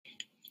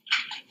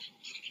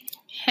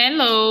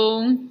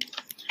Hello.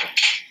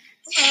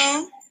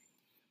 Hello.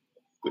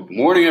 Good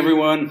morning,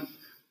 everyone.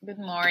 Good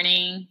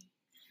morning.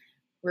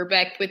 We're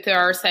back with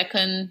our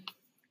second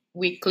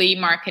weekly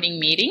marketing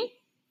meeting.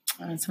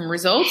 Some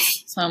results,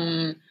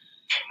 some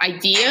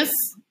ideas,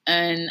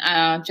 and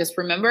just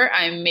remember,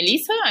 I'm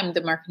Melissa. I'm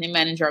the marketing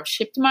manager of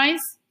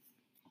Shiptimize.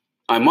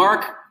 I'm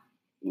Mark,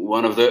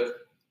 one of the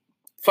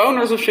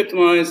founders of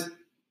Shiptimize.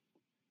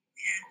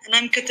 And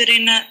I'm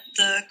Katerina,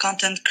 the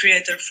content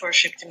creator for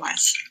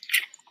Shiptimize.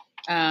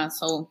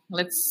 So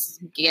let's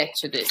get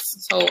to this.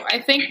 So I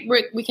think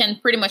we can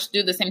pretty much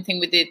do the same thing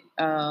we did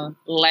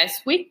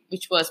last week,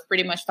 which was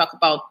pretty much talk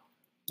about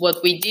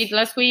what we did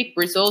last week,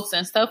 results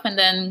and stuff, and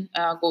then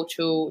go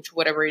to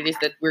whatever it is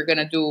that we're going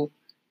to do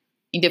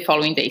in the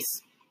following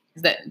days.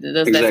 Does that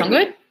sound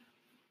good?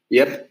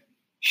 Yep.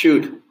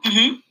 Shoot.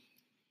 Mm-hmm.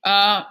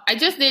 I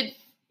just did,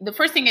 the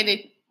first thing I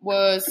did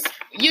was,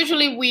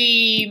 usually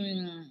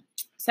we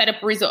set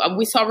up results.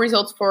 We saw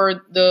results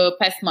for the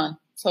past month.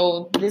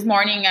 So this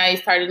morning I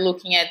started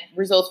looking at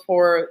results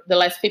for the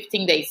last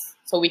 15 days.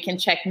 So we can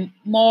check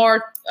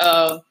more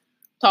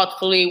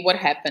thoughtfully what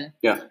happened.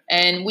 Yeah.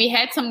 And we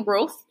had some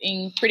growth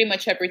in pretty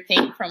much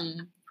everything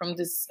from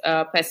this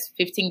past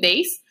 15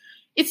 days.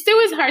 It still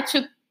is hard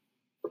to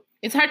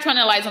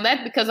analyze on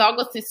that because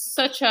August is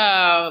such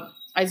a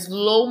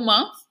slow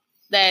month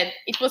that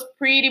it was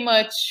pretty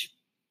much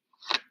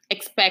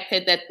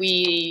expected that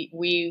we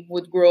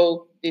would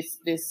grow this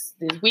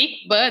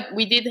week. But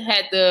we did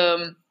had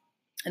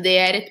the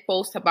edit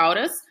post about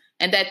us,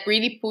 and that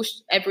really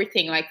pushed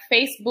everything, like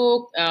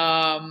Facebook,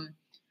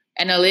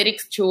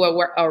 analytics to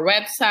our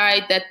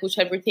website, that pushed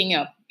everything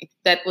up.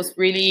 That was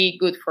really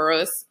good for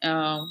us.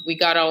 We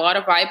got a lot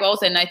of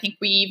eyeballs, and I think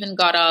we even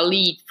got a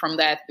lead from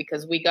that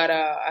because we got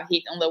a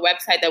hit on the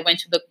website that went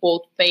to the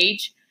quote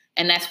page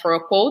and asked for a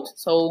quote.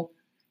 So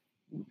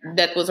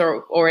that was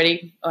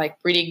already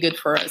like pretty good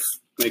for us.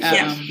 Makes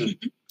sense.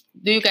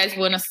 Do you guys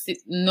want to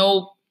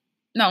know?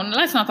 No,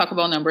 let's not talk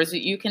about numbers.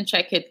 You can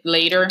check it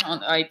later.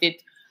 I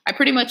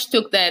pretty much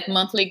took that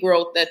monthly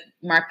growth that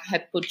Mark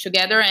had put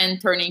together and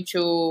turned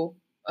into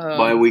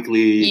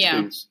bi-weekly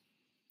things.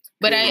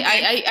 But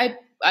I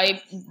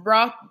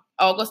brought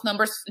August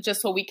numbers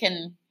just so we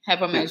can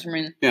have a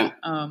measurement. Yeah.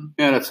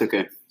 That's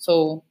okay.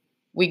 So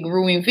we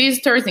grew in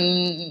visitors,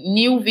 in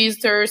new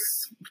visitors.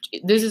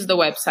 This is the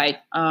website.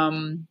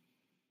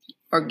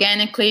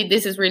 Organically,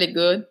 this is really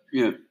good.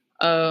 Yeah.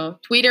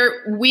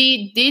 Twitter,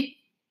 we did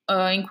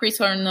increase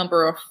our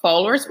number of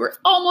followers. We're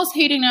almost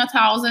hitting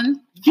 1,000.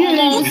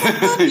 Almost.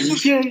 Hopefully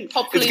it's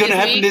going to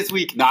happen this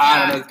week. No,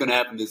 it's going to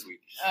happen this week.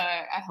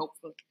 I hope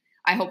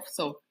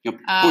so. Yep.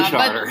 Push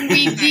harder. But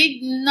we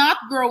did not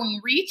grow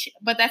in reach,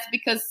 but that's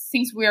because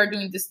since we are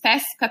doing this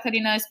test,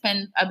 Katarina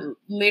spent a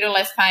little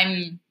less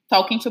time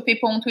talking to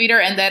people on Twitter,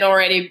 and that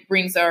already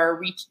brings our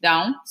reach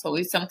down. So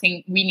it's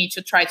something we need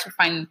to try to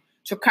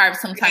carve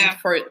some time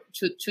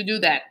to do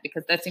that,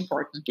 because that's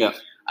important. Yeah.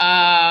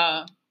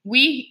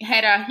 We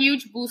had a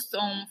huge boost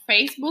on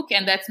Facebook,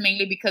 and that's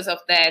mainly because of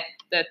that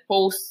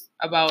post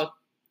about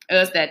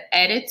us that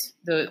edit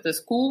the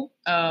school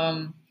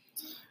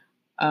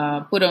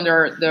put on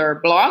their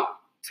blog.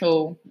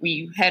 So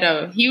we had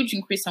a huge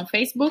increase on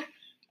Facebook.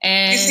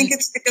 And you think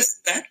it's because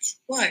of that?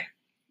 Why?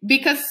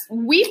 Because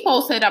we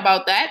posted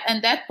about that,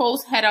 and that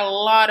post had a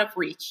lot of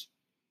reach.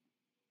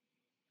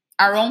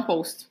 Our own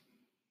post.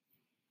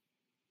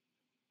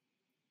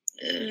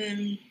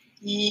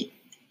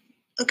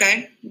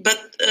 Okay, but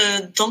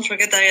don't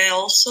forget I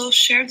also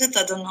shared it.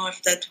 I don't know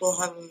if that will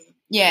have a...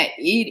 Yeah,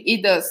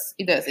 it does.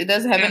 It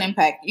does have an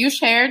impact. You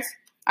shared,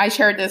 I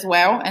shared as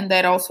well, and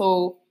that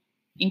also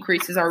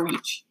increases our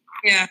reach.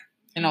 Yeah.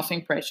 And also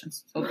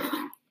impressions. So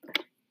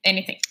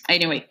anything.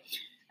 Anyway.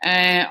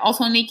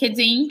 Also on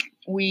LinkedIn,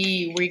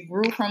 we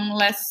grew from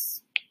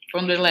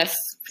the last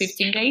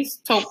 15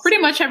 days. So pretty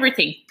much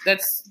everything.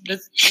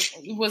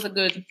 It was a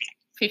good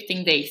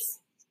 15 days.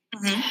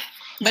 Mm-hmm.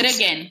 But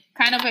again,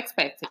 kind of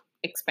expected.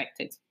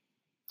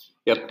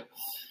 Yep.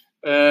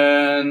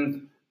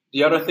 And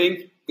the other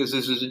thing, because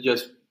this is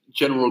just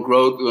general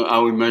growth,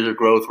 how we measure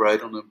growth,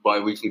 right, on a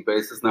bi-weekly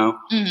basis now.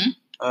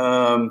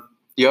 Mm-hmm.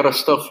 The other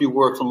stuff you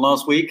worked on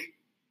last week.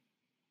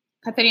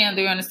 Katerina,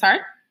 do you want to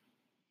start?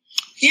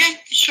 Yeah,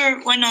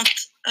 sure. Why not?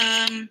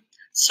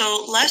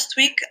 So last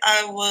week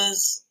I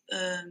was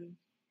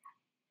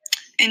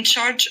in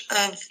charge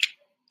of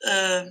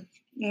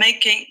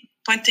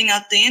pointing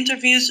out the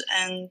interviews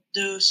and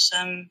do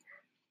some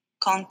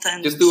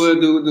content. Just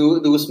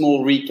do a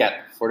small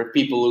recap for the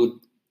people who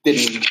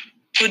didn't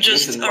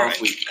listen last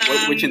week.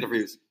 Which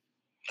interviews?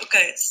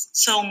 Okay,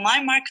 so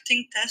my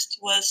marketing test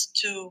was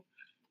to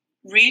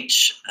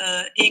reach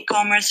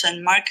e-commerce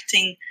and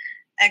marketing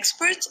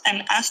experts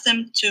and ask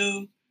them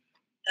to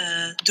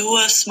do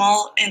a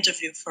small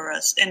interview for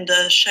us in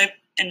the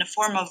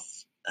form of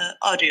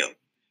audio,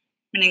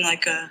 meaning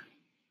like a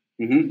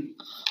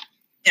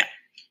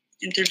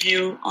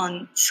interview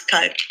on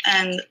Skype.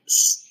 And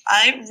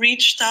I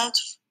reached out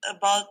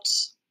about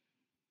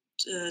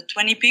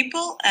 20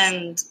 people,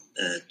 and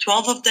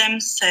 12 of them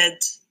said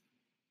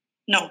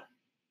no.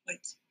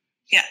 Wait,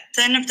 yeah,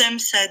 10 of them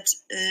said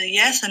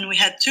yes, and we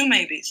had 2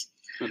 maybes.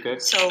 Okay.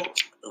 So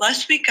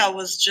last week I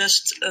was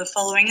just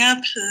following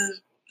up,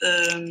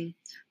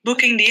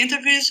 booking the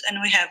interviews,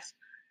 and we have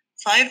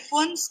 5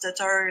 ones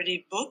that are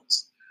already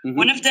booked. Mhm.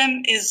 One of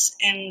them is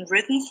in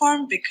written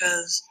form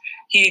because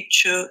he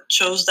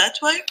chose that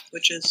way,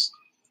 which is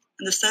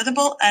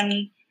understandable.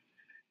 And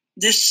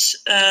this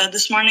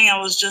morning I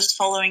was just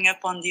following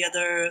up on the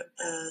other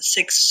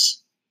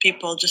 6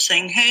 people, just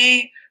saying,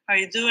 "Hey, how are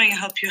you doing? I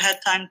hope you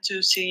had time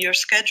to see your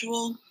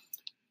schedule."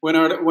 When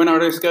are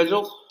they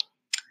scheduled?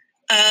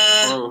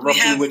 Or We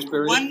roughly have which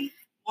period?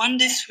 one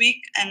this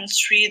week and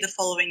 3 the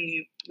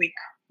following week.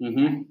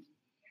 Mm-hmm.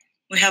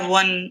 We have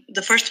one.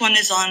 The first one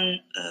is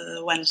on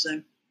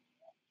Wednesday.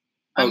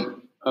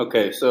 Oh,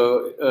 okay.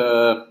 So,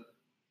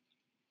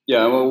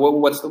 yeah. Well,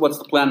 what's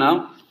the plan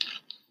now?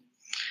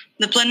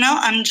 The plan now,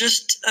 I'm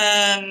just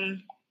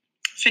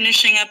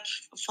finishing up,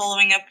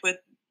 following up with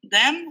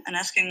them and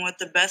asking what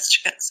the best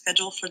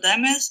schedule for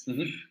them is.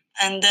 Mm-hmm.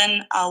 And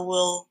then I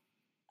will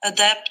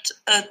adapt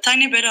a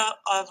tiny bit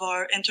of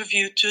our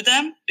interview to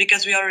them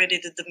because we already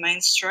did the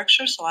main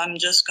structure. So I'm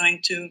just going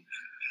to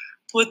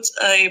put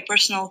a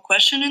personal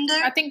question in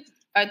there. I think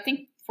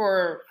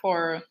for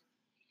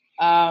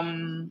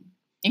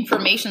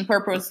information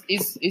purpose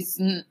is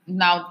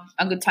now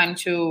a good time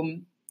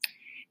to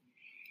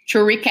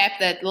recap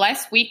that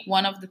last week.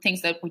 One of the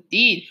things that we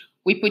did,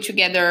 we put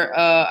together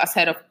a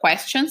set of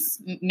questions,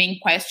 main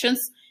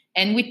questions,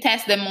 and we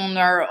test them on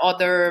our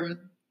other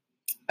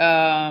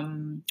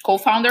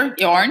co-founder,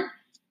 Jorn.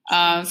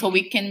 So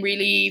we can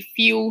really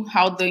feel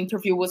how the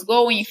interview was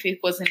going, if it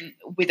was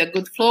with a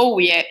good flow.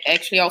 We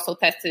actually also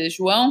tested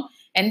João,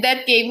 and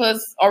that gave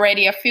us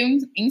already a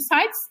few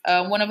insights.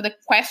 One of the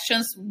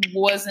questions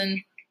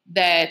wasn't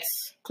that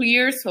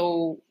clear,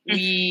 so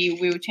we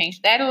will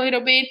change that a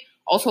little bit.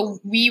 Also,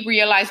 we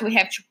realized we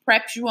have to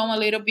prep João a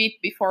little bit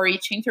before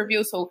each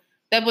interview, so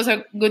that was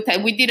a good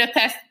test. We did a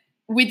test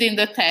within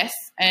the test,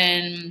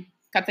 and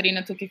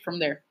Catarina took it from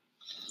there.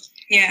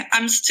 Yeah,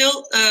 I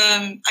still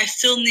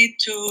need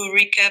to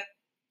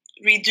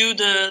redo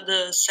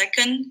the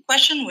second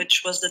question,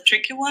 which was the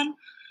tricky one,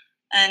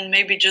 and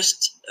maybe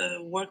just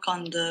work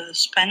on the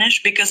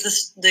Spanish because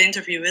the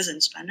interview is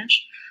in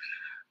Spanish.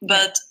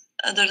 But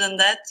other than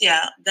that,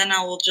 yeah, then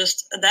I will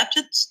just adapt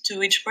it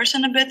to each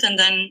person a bit, and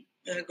then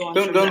go on.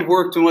 Don't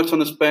work too much on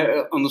the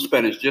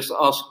Spanish. Just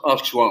ask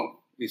João.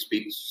 He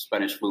speaks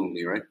Spanish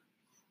fluently, right?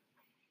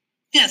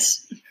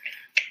 Yes.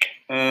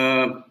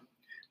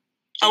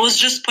 I was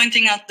just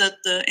pointing out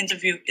that the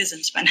interview is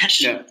in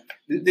Spanish. Yeah.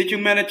 Did you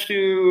manage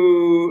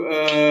to?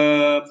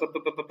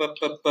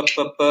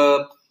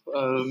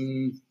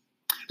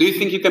 Do you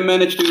think you can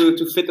manage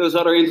to fit those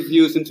other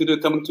interviews into the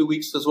coming 2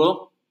 weeks as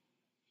well?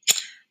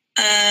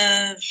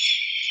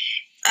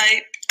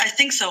 I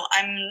think so.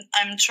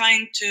 I'm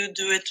trying to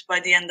do it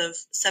by the end of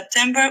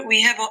September. We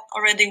have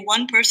already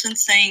two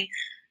persons saying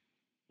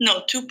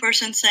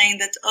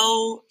that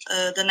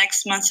the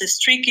next month is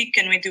tricky.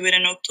 Can we do it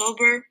in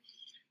October?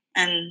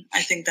 And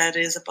I think that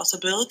is a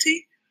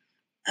possibility.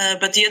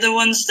 But the other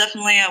ones,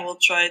 definitely, I will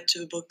try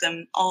to book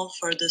them all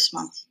for this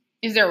month.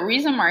 Is there a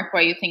reason, Mark,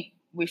 why you think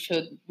we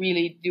should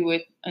really do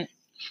it,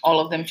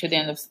 all of them, to the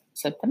end of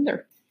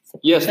September?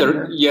 Yes,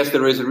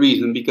 there is a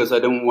reason, because I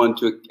don't want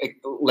to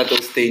let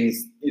those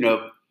things,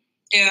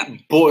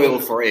 boil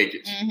for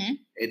ages. Mm-hmm.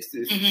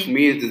 For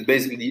me, it's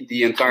basically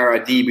the entire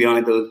idea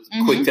behind those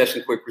quick tests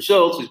and quick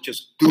results is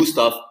just do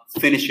stuff,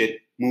 finish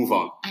it, move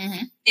on.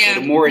 Mm-hmm. Yeah.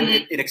 So the more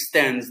it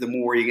extends, the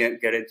more you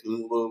get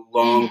into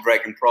long,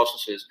 dragging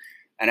processes.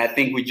 And I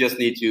think we just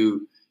need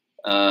to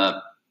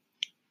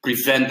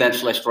prevent that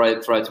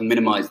 / try to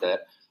minimize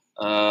that.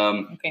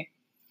 Okay.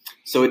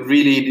 So it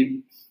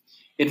really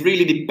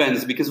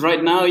depends, because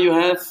right now you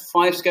have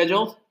 5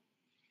 scheduled?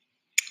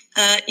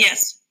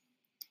 Yes.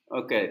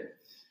 Okay.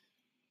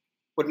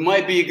 What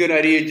might be a good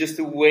idea just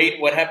to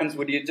wait what happens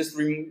with you, just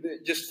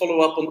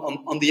follow up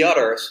on the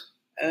others.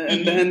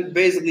 And then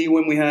basically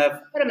when we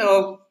have,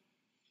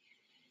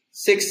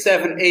 6,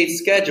 7, 8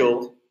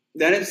 scheduled,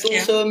 then it's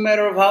also a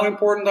matter of how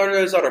important are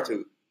those other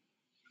 2.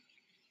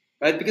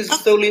 Right? Because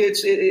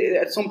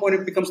at some point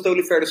it becomes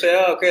totally fair to say,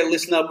 okay,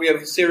 listen up, we have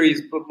a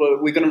series,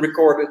 we're going to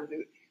record it,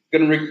 we're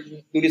going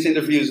to do these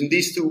interviews in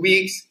these 2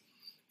 weeks.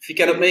 If you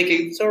cannot make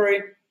it,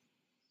 sorry.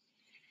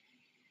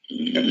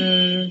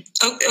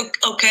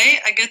 Okay,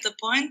 I get the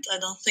point. I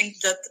don't think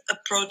that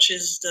approach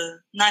is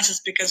the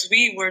nicest, because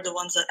we were the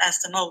ones that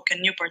asked them,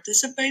 can you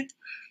participate?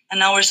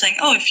 And now we're saying,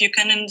 if you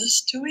can in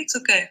this 2 weeks,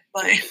 okay,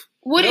 bye.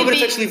 But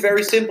it's actually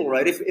very simple,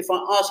 right? If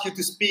I ask you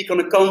to speak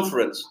on a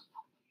conference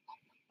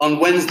on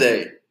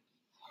Wednesday,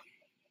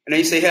 and then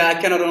you say, I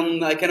cannot on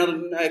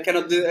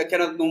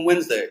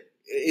Wednesday,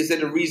 is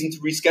that a reason to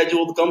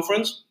reschedule the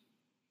conference?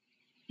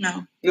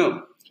 No.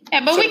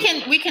 Yeah, but we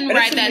can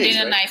write that in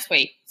a nice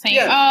way, saying,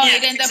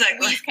 it ended up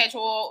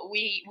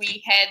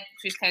we had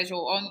to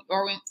schedule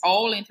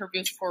all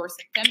interviews for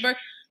September,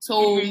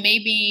 so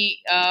maybe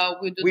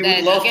we'll do that again. We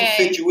would love to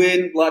fit you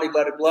in, blah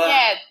blah blah.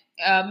 Yeah,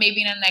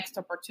 maybe in the next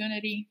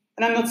opportunity.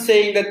 And I'm not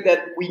saying that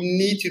we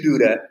need to do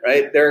that,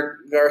 right? There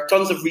are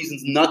tons of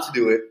reasons not to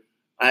do it.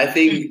 I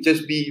think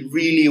just be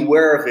really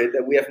aware of it,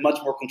 that we have much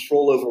more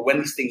control over when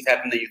these things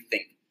happen than you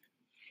think.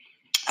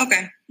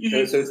 Okay.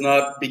 Mm-hmm. So it's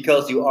not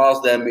because you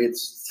ask them,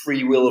 it's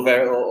free will of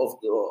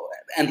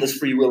endless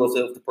free will of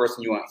the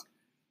person you ask.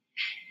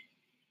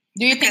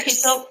 Do you think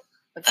it's... So,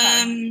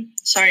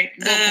 sorry.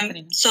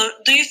 So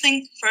do you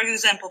think, for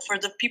example, for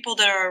the people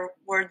that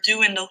were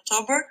due in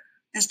October,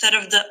 instead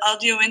of the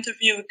audio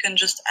interview, we can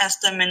just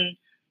ask them in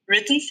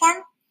written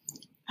form?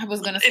 I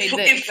was going to say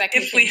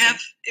if we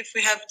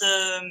have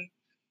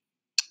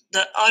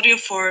the audio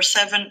for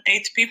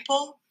 7-8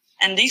 people,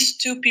 and these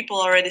 2 people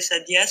already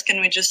said yes,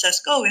 can we just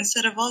ask,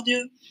 instead of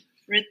audio,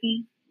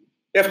 written?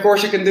 Yeah, of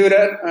course you can do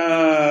that.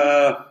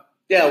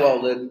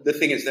 Well, the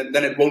thing is that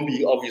then it won't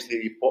be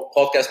obviously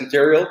podcast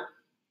material.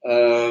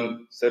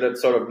 So that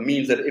sort of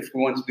means that if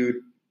we want to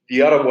do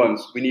the other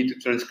ones, we need to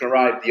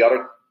transcribe the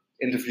other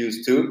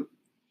interviews too.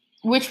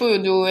 Which we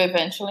will do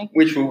eventually.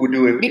 Which we will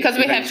do because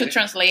we have to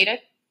translate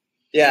it.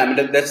 Yeah, I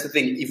mean that's the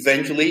thing.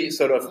 Eventually,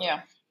 sort of.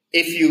 Yeah.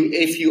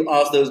 If you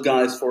ask those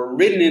guys for a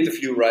written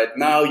interview right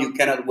now, you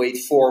cannot wait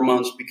 4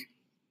 months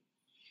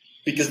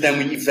because then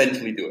we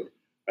eventually do it,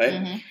 right?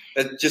 Mm-hmm.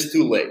 That's just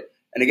too late.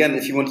 And again,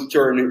 if you want to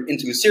turn it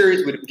into a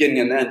series with a beginning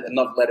and end and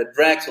not let it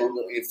drag to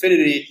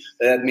infinity,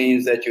 that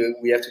means that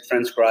we have to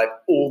transcribe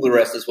all the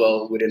rest as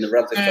well within the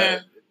relative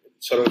time,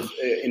 sort of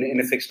in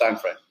a fixed time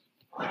frame.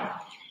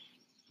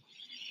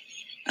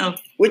 Oh.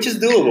 Which is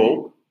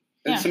doable.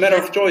 Yeah. It's a matter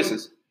of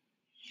choices.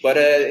 But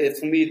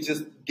for me, it's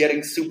just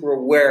getting super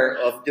aware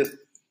of just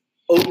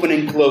open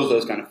and close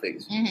those kind of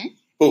things. Mm-hmm.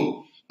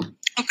 Boom.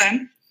 Okay.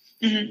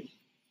 Mm-hmm.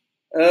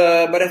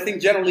 But I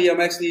think generally I'm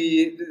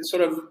actually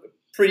sort of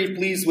pretty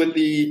pleased with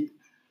the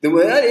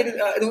way.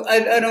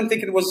 I don't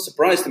think it was a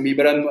surprise to me,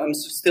 but I'm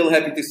still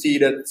happy to see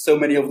that so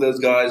many of those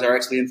guys are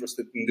actually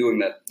interested in doing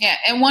that. Yeah,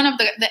 and one of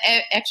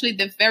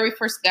the very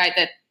first guy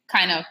that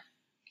kind of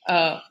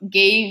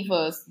gave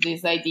us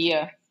this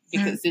idea,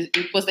 because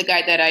it was the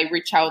guy that I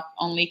reached out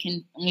on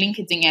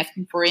LinkedIn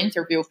asking for an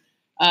interview.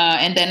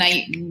 And then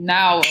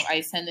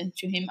I send it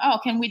to him. Oh,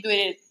 can we do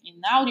it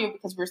in audio?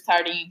 Because we're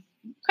starting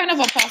kind of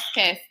a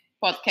podcast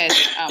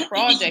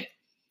project.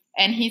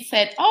 And he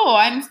said,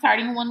 I'm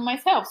starting one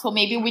myself. So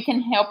maybe we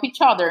can help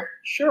each other.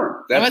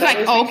 Sure. I was like,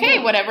 okay,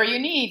 whatever you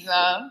need,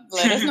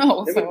 let us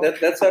know. Yeah, so,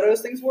 that's how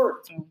those things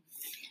work. So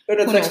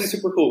that's actually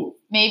super cool.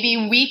 Maybe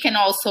we can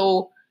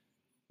also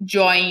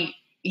join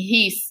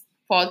his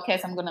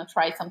podcast. I'm gonna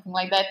try something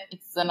like that.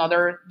 It's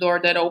another door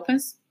that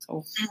opens.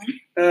 So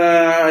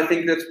I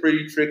think that's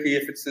pretty tricky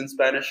if it's in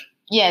Spanish.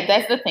 Yeah,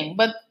 that's the thing.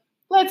 But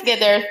let's get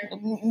there.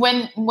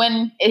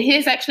 When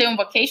he's actually on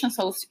vacation,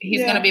 so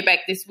he's gonna be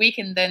back this week,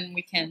 and then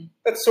we can.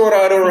 Let's sort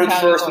out our runs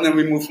first, and then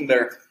we move from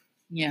there.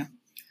 Yeah.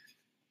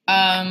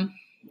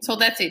 So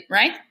that's it,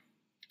 right?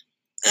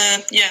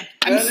 Yeah.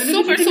 I'm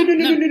super.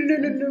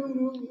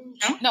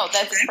 No,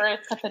 that's for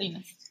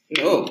Katarina.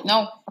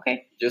 No.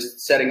 Okay.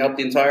 Just setting up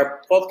the entire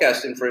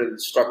podcast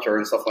infrastructure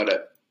and stuff like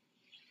that.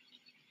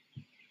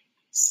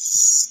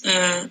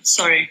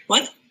 Sorry,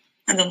 what?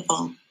 I don't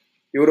follow.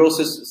 You would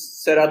also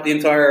set up the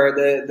entire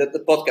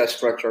the podcast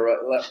structure,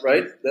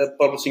 right? The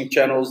publishing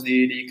channels,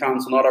 the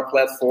accounts on other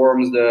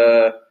platforms,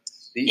 the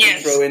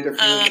intro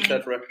interviews,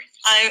 etc.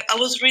 I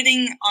was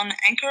reading on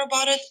Anchor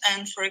about it,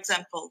 and for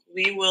example,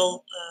 we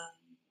will.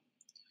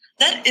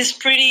 That is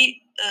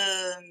pretty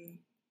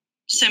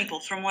simple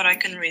from what I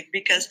can read,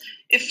 because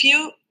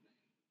you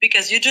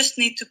just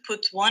need to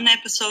put one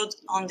episode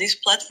on these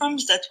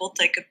platforms. That will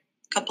take a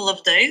couple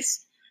of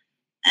days,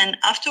 and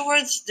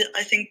afterwards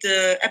I think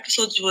the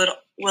episodes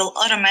will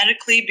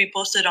automatically be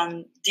posted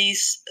on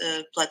these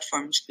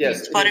platforms.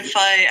 Yes,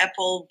 Spotify,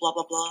 Apple, blah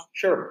blah blah.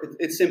 Sure,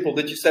 it's simple.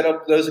 Did you set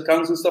up those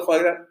accounts and stuff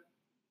like that?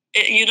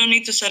 You don't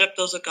need to set up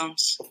those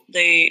accounts.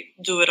 They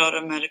do it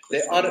automatically.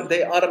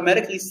 They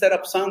automatically set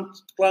up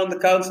SoundCloud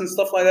accounts and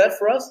stuff like that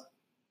for us?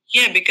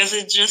 Yeah, because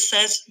it just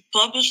says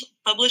publish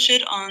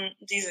it on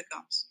these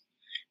accounts.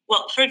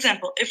 Well, for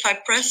example, if I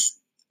press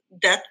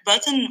that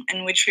button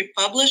in which we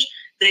publish,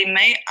 they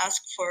may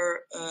ask for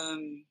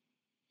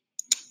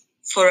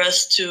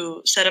us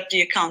to set up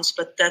the accounts,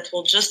 but that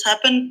will just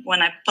happen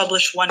when I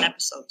publish one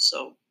episode.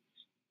 So,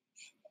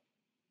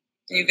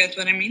 you get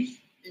what I mean?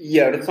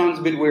 Yeah, that sounds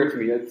a bit weird to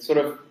me. It's sort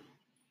of.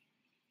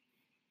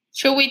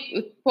 Should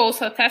we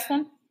post a test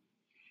one?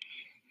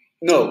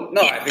 No.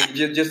 I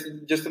think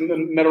just a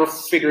matter of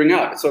figuring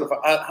out sort of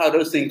how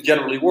those things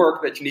generally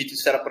work. That you need to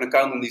set up an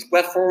account on these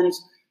platforms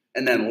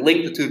and then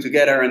link the two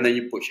together, and then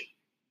you push it.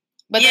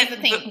 But that's the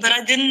thing. But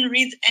I didn't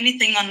read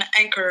anything on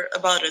Anchor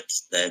about it.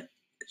 That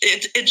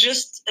it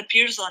just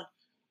appears on.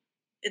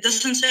 It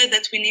doesn't say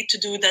that we need to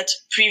do that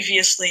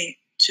previously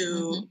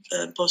to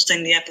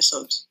posting the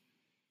episodes.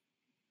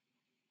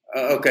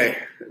 Okay,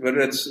 but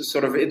it's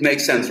sort of, it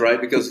makes sense, right?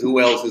 Because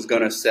who else is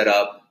going to set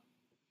up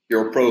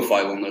your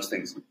profile on those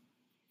things?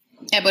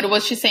 Yeah, but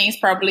what she's saying is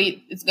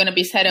probably it's going to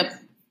be set up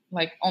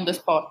like on the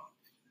spot.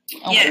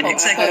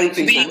 Exactly.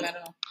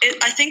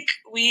 I think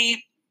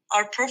we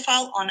our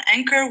profile on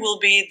Anchor will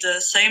be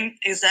the same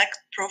exact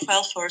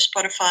profile for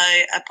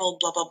Spotify, Apple,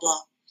 blah, blah, blah.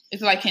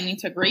 It's like an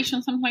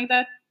integration, something like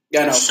that?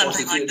 Yeah, no,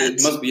 something like that.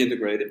 It must be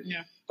integrated.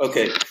 Yeah.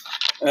 Okay.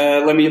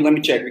 Let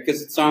me check,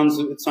 because it sounds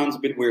a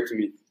bit weird to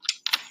me.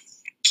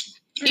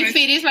 If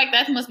it is like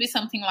that, it must be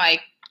something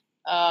like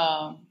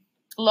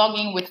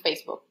logging with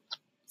Facebook.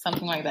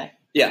 Something like that.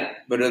 Yeah,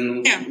 but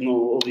then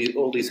no,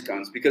 all these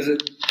accounts, because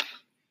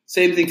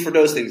same thing for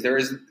those things. There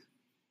is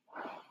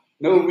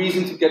no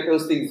reason to get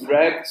those things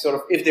dragged. Sort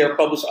of, if they are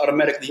published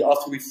automatically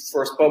after we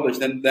first publish,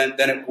 then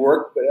it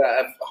worked. But I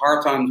have a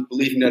hard time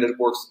believing that it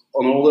works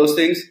on all those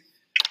things.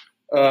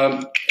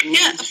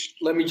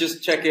 Let me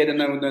just check it,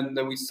 and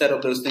then we set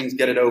up those things,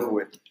 get it over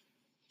with.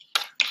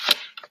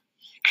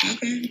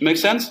 Okay. Make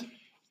sense?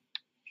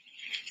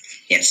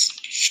 Yes.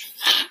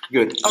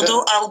 Good.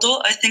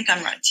 Although I think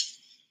I'm right.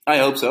 I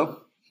hope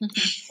so.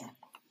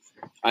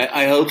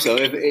 I hope so.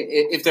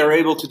 If they're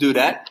able to do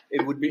that,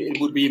 it would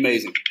be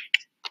amazing.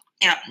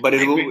 Yeah. But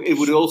it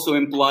would also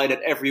imply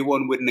that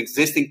everyone with an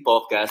existing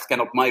podcast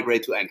cannot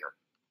migrate to Anchor,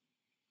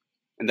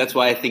 and that's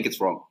why I think it's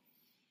wrong.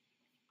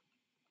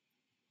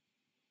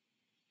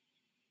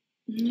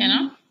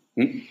 Cannot?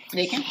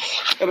 They can.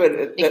 Yeah,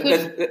 but they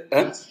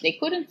could. They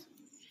couldn't.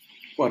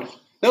 What?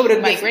 No, but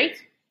migrate.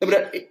 No,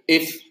 but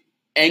if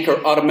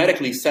Anchor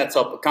automatically sets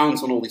up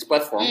accounts on all these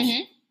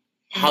platforms,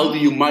 how do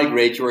you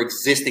migrate your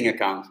existing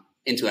account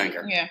into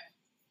Anchor? Yeah.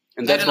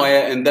 And that's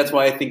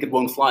why I think it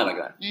won't fly like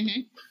that.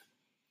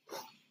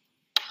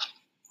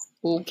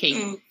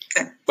 Okay.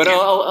 But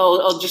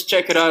I'll just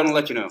check it out and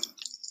let you know.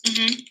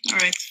 All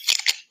right.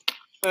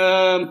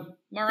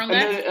 More on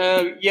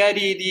that?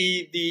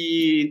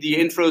 The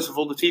intros of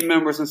all the team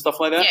members and stuff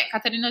like that. Yeah,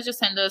 Katarina just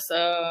sent us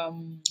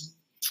I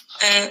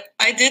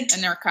did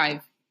an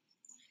archive.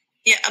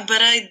 Yeah,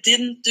 but I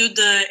didn't do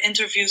the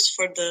interviews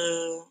for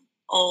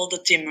all the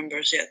team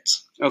members yet.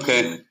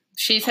 Okay.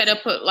 She set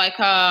up like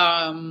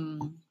I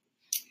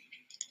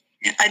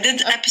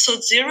did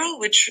episode 0,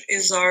 which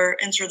is our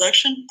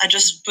introduction. I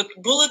just put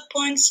bullet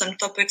points, some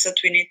topics that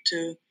we need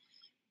to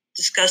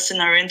discuss in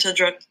our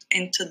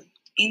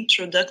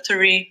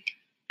introductory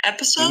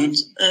episode.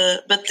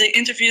 But the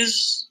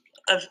interviews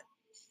of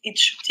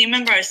each team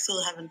member I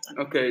still haven't done.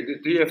 Okay.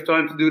 Do you have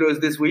time to do those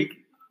this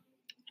week?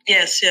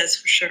 Yes,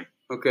 for sure.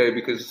 Okay,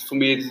 because for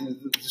me it's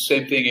the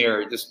same thing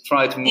here. Just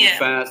try to move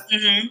fast.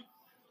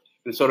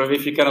 And sort of,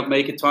 if you cannot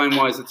make it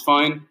time-wise, it's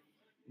fine.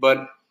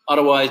 But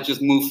otherwise,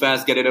 just move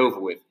fast, get it over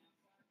with.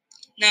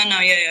 No,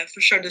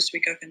 for sure this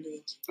week I can do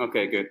it.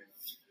 Okay, good.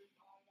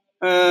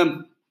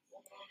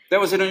 That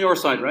was it on your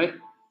side, right?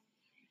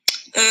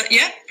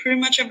 Yeah, pretty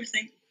much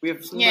everything. We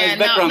have some nice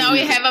background now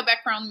music. we have a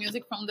background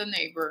music from the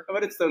neighbor. Oh,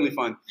 but it's totally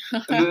fine.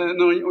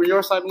 And on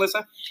your side,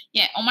 Melissa?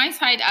 Yeah, on my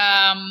side,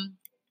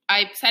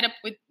 I set up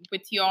with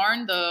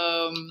Yarn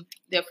the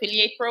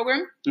affiliate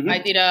program. I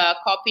did a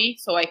copy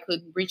so I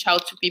could reach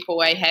out to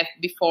people I have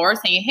before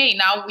saying, hey,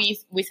 now we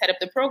set up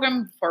the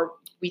program before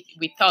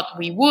we thought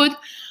we would.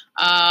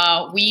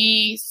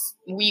 We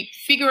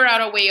figure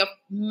out a way of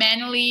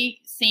manually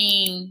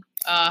seeing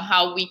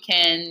how we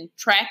can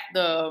track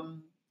the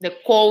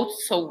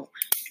quotes. So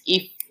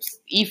if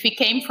it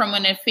came from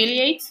an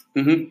affiliate,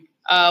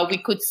 we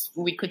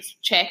could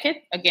check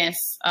it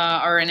against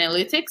our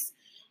analytics.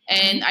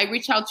 And I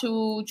reached out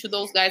to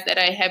those guys that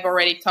I have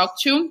already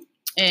talked to,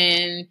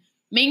 and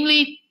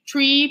mainly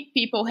 3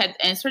 people had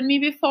answered me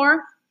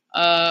before.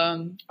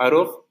 Out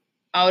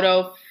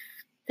of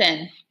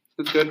 10.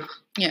 That's good.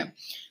 Yeah.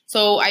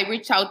 So I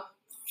reached out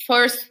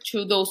first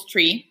to those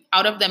 3.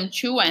 Out of them,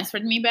 2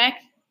 answered me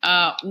back.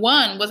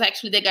 One was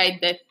actually the guy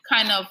that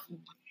kind of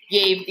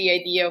gave the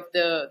idea of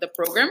the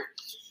program,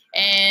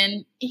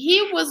 and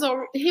he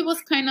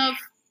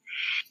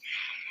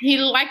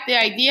liked the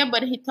idea,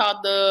 but he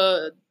thought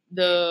the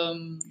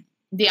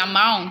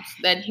amount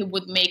that he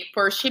would make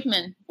per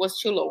shipment was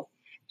too low.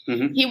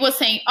 He was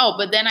saying, oh,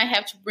 but then I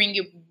have to bring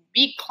you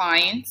big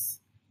clients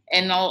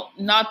and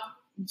not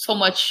so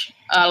much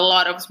a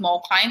lot of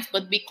small clients,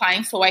 but big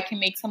clients so I can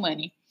make some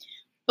money.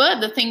 But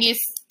the thing is,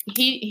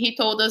 he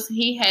told us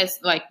he has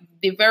like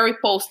the very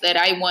post that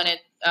I wanted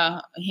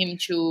him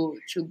to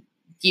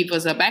give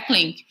us a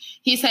backlink.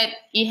 He said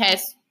he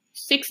has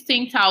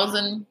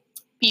 16,000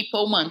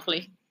 people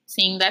monthly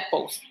seeing that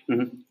post.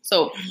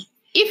 So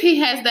if he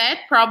has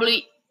that,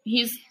 probably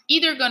he's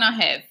either gonna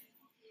have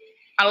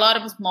a lot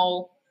of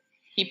small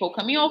people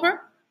coming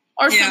over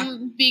or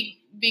some big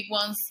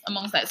ones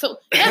amongst that. So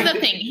that's the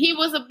thing. He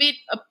was a bit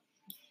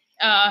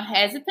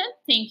hesitant,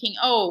 thinking,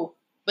 oh,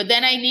 but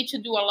then I need to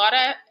do a lot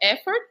of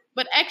effort.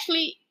 But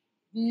actually,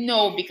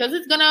 no, because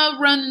it's gonna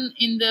run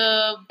in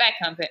the back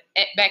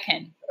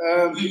end.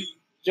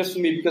 Just for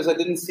me, because I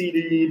didn't see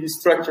the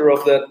structure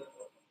of that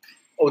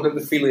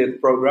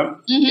affiliate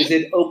program. Is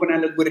it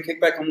open-ended with a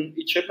kickback on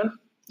each shipment?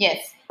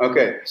 Yes.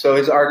 Okay, so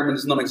his argument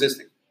is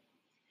non-existing.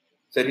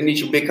 So he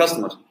needs you big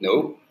customers.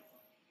 No.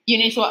 You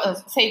need to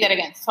say that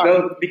again. Sorry.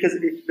 No, because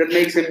that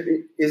makes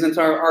his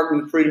entire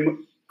argument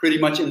pretty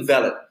much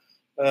invalid.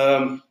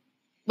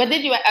 But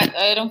did you?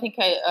 I don't think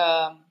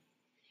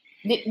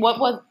What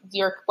was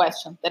your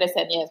question that I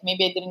said yes?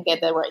 Maybe I didn't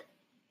get that right.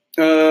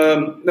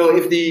 No,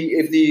 if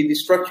the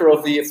structure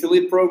of the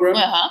affiliate program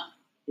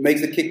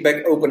makes the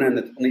kickback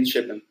open-ended on each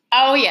shipment.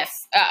 Oh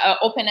yes,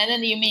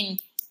 open-ended. You mean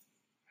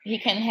he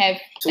can have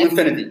to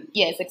infinity?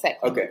 Yes,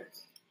 exactly. Okay.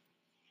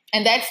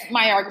 And that's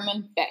my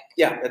argument back.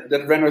 Yeah,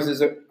 that renders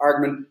this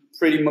argument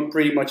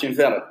pretty much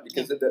invalid,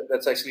 because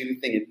that's actually the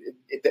thing.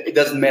 It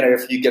doesn't matter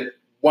if you get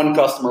one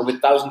customer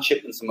with 1,000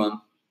 shipments a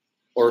month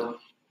or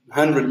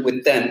 100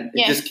 with 10.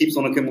 It just keeps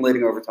on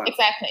accumulating over time.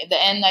 Exactly.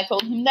 And I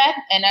told him that.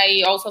 And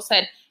I also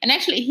said, and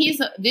actually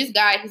this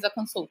guy, he's a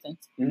consultant.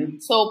 Mm-hmm.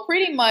 So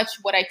pretty much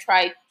what I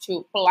try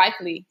to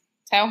politely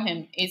tell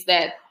him is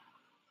that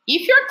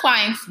if your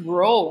clients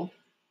grow,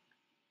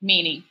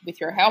 meaning with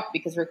your help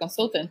because you're a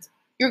consultant,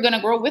 you're going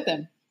to grow with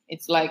them.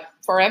 It's like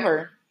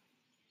forever.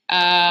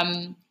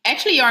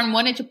 Actually, Yarn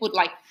wanted to put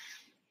like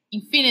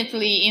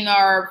infinitely in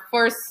our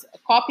first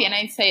copy, and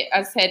I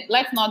said,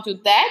 let's not do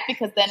that,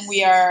 because then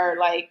we are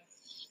like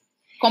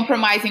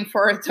compromising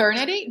for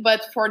eternity.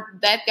 But for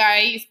that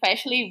guy,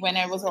 especially when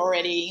I was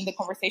already in the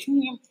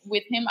conversation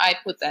with him, I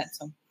put that.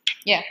 So,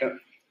 yeah.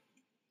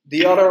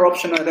 The other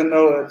option, I don't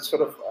know, it's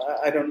sort of,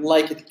 I don't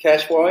like it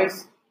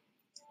cash-wise.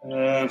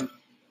 A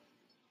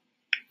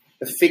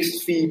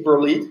fixed fee per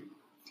lead.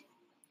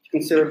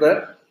 Consider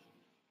that?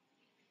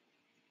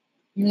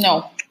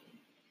 No.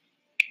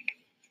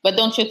 But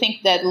don't you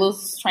think that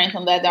loses strength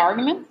on that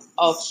argument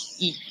of,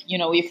 you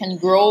know, you can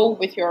grow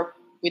with your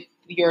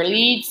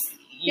leads?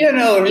 You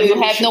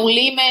have no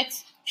limit.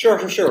 Sure.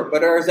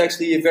 But there is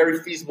actually a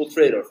very feasible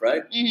trade-off,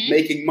 right? Mm-hmm.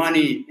 Making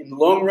money in the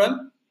long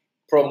run,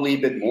 probably a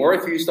bit more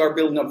if you start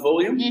building up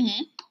volume,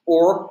 mm-hmm.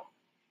 or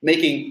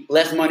making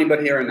less money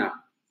but here and now.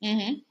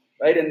 Mm-hmm.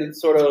 Right? And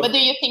it's sort of... But do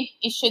you think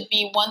it should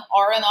be one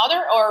or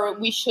another, or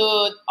we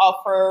should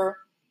offer,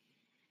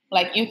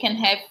 like, you can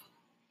have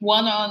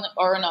one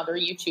or another,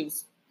 you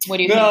choose? What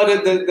do you think?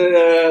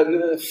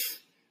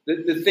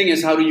 The thing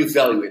is, how do you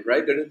value it,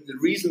 right? The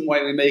reason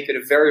why we make it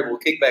a variable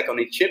kickback on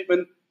each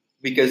shipment,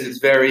 because it's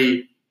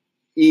very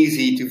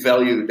easy to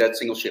value that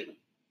single shipment.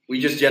 We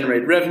just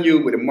generate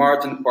revenue with a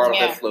margin, part of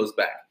that flows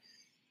back.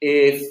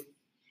 If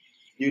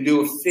you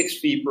do a fixed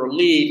fee per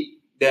lead,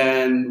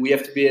 then we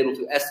have to be able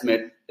to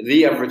estimate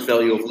the average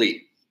value of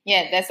lead.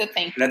 Yeah, that's the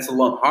thing. And that's a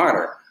lot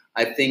harder.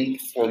 I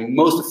think for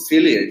most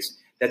affiliates,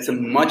 that's a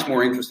much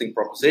more interesting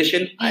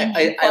proposition.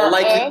 Mm-hmm.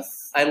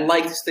 I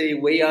like to stay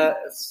away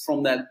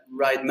from that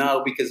right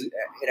now, because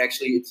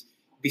it's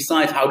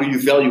besides how do you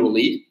value a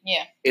lead,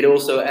 it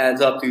also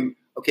adds up to,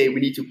 okay, we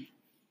need to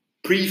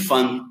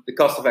pre-fund the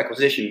cost of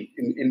acquisition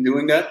in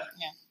doing that.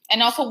 Yeah.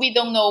 And also we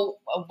don't know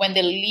when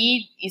the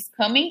lead is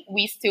coming.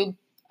 We still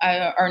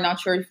are not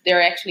sure if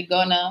they're actually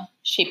gonna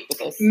ship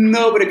with us.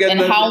 No, but again...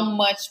 And how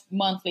much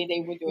monthly they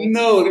would do it.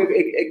 No,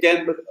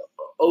 again, but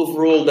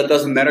overall, that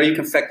doesn't matter. You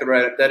can factor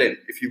that in.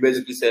 If you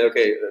basically say,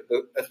 okay,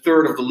 a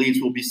third of the leads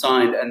will be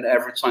signed and the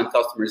average signed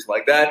customer is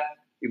like that,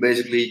 you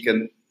basically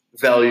can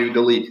value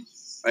the lead,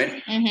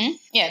 right? Mm-hmm.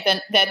 Yeah,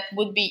 then that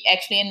would be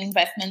actually an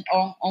investment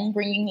on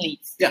bringing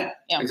leads. Yeah.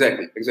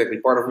 Exactly.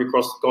 Part of your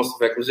cost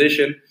of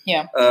acquisition.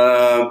 Yeah.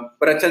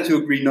 But I tend to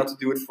agree not to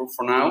do it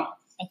for now.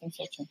 I think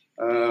so too.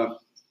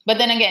 But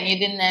then again, you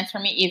didn't answer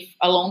me if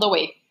along the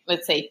way,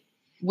 let's say,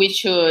 we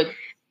should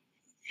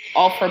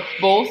offer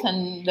both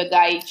and the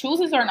guy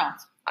chooses or not.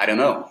 I don't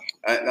know.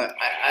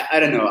 I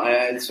don't know.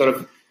 I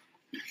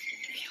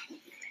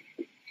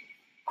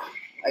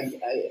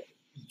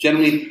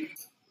generally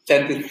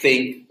tend to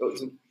think,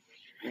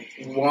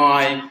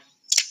 why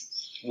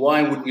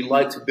would we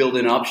like to build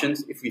in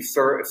options if we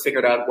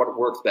figured out what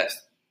works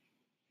best?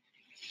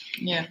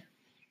 Yeah,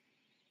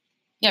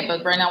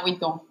 but right now we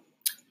don't.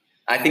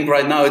 I think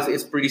right now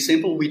it's pretty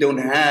simple. We don't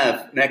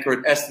have an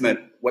accurate estimate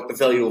what the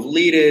value of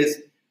lead is,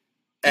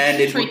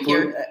 and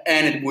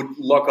it would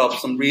lock up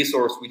some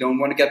resource. We don't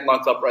want to get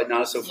locked up right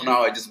now, so for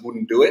now I just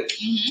wouldn't do it.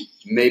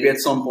 Mm-hmm. Maybe at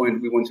some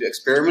point we want to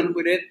experiment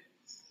with it.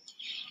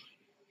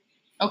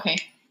 Okay,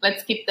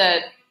 let's keep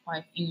that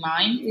in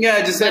mind.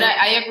 Yeah, but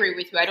I agree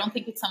with you. I don't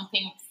think it's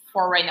something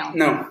for right now.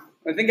 No,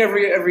 I think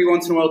every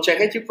once in a while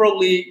check it. You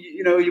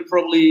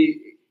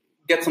probably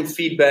get some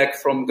feedback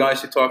from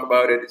guys who talk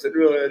about it. He said,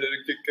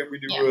 can we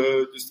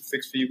do just a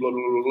fixed fee, blah, blah,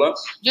 blah, blah.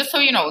 Just so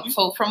you know,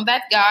 so from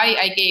that guy,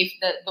 I gave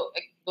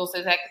those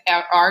exact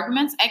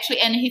arguments. Actually,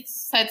 and he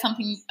said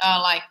something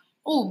like,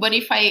 oh, but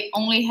if I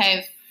only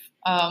have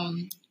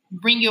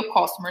bring you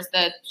customers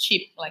that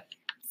ship like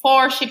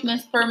 4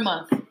 shipments per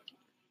month.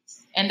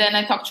 And then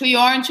I talked to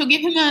Yarn to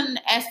give him an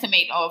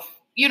estimate of,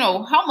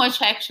 how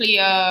much actually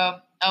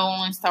a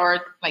online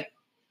store like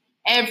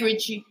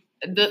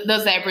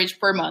does average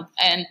per month.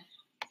 And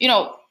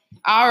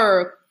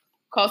our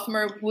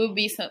customer will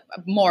be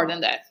more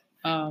than that.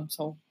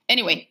 So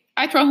anyway,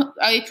 I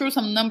threw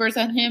some numbers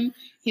at him.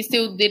 He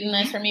still didn't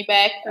answer me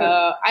back.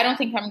 I don't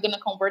think I'm going to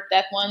convert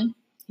that one.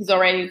 He's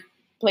already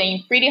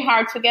playing pretty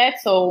hard to get.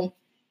 So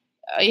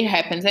it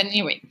happens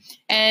anyway.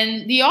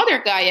 And the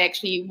other guy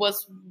actually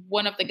was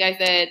one of the guys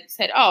that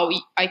said, oh,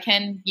 I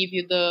can give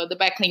you the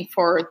backlink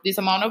for this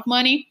amount of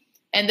money.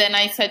 And then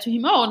I said to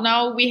him, "Oh,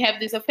 now we have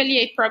this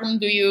affiliate program.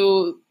 Do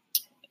you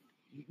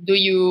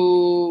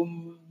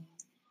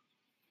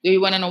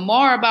want to know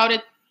more about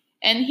it?"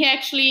 And he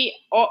actually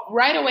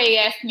right away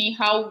asked me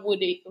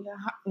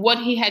what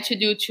he had to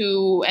do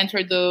to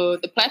enter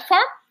the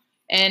platform.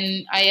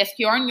 And I asked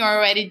Jorn, you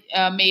already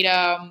made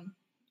a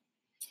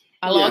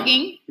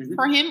login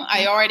for him.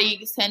 I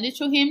already sent it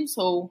to him,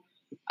 so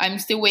I'm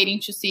still waiting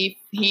to see if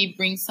he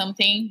brings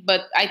something.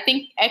 But I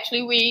think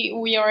actually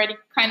we already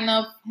kind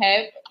of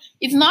have.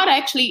 It's not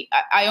actually.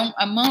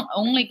 I'm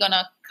only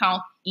gonna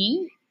count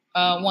in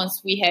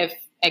once we have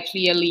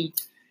actually a lead.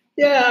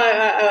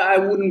 Yeah, I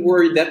wouldn't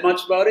worry that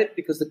much about it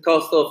because the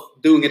cost of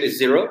doing it is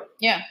zero.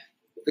 Yeah,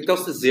 the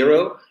cost is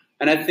zero,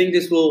 and I think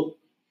this will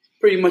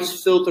pretty much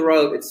filter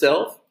out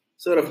itself.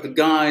 Sort of the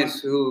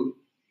guys who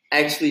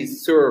actually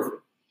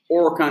serve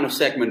or kind of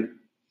segment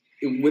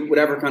with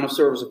whatever kind of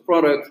service or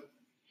product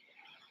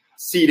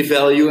see the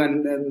value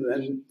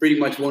and pretty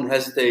much won't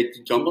hesitate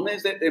to jump on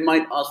this. They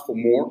might ask for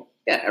more.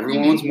 Yeah,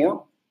 everyone wants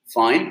more.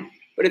 Fine.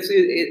 But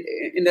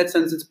in that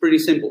sense, it's pretty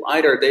simple.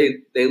 Either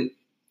they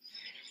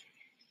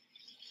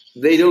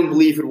don't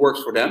believe it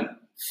works for them.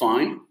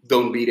 Fine.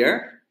 Don't be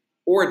there.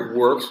 Or it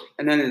works.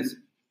 And then it's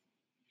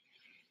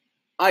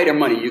either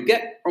money you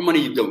get or money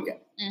you don't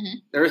get.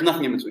 There is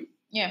nothing in between.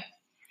 Yeah.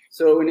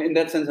 So in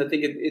that sense, I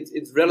think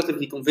it's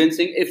relatively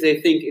convincing. If they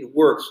think it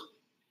works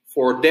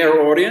for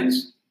their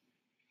audience,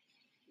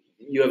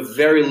 you have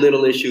very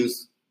little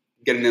issues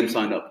getting them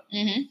signed up.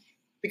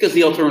 Because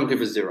the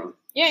alternative is zero.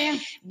 Yeah.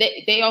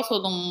 They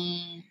also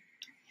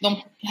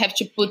don't have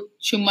to put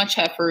too much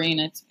effort in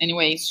it.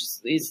 Anyway,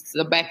 it's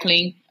a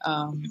backlink.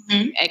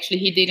 Actually,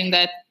 he didn't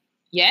that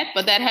yet,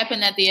 but that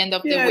happened at the end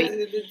of the week.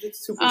 It's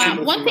super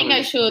simple. One thing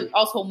I should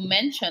also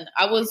mention,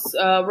 I was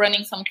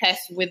running some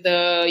tests with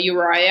the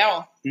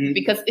URL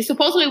because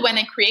supposedly when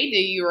I create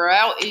the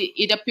URL,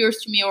 it appears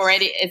to me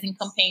already as in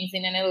campaigns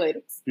in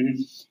analytics.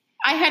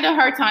 I had a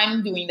hard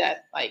time doing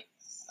that. Like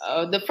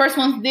the first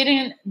ones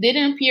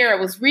didn't appear. I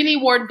was really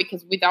worried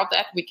because without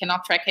that we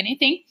cannot track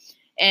anything,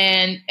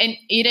 and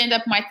it ended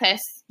up my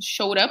test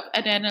showed up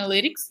at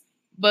analytics.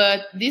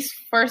 But this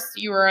first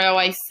URL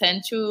I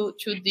sent to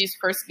this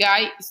first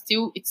guy,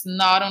 still it's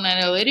not on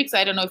analytics.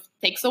 I don't know if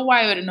it takes a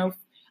while. I don't know if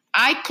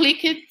I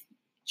click it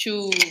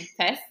to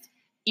test.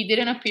 It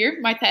didn't appear,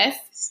 my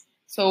test.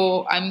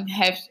 So I'm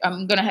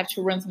gonna have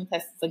to run some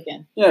tests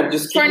again. Yeah,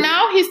 just for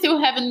now he still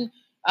haven't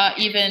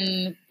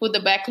even put the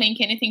backlink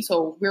anything,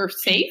 so we're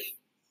safe.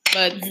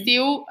 But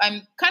still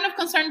I'm kind of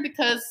concerned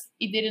because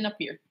it didn't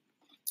appear.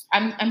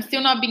 I'm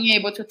still not being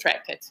able to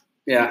track it.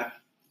 Yeah.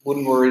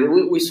 Wouldn't worry.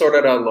 We sort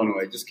that out along the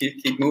way. Just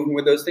keep moving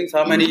with those things.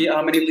 How many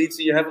leads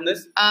do you have on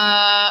this?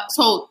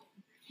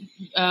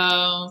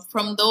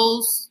 From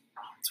those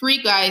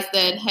 3 guys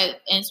that had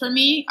answered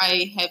me,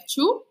 I have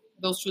 2.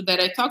 Those 2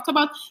 that I talked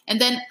about, and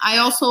then I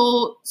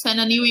also sent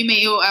a new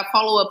email, a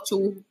follow up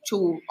to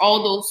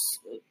all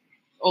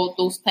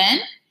those 10,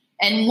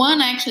 and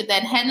one actually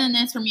that hadn't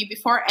answered me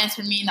before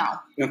answered me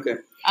now. Okay.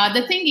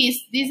 The thing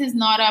is, this is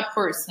not a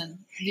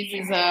person. This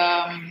is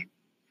a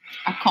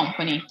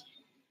company.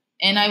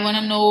 And I want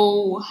to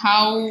know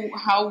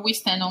how we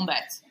stand on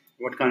that.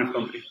 What kind of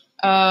company?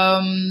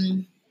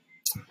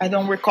 I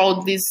don't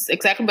recall this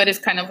exactly, but it's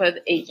kind of an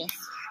agent,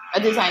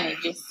 a design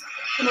agency.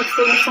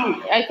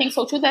 I think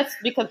so too. That's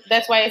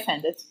why I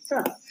sent it.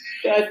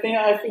 Yeah,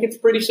 I think it's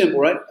pretty simple,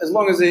 right? As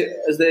long as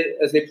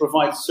they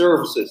provide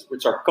services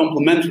which are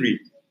complementary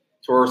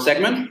to our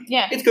segment,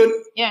 it's good.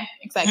 Yeah,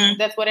 exactly.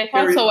 That's what I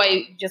thought. So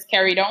I just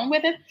carried on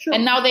with it. Sure.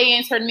 And now they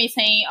answered me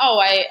saying,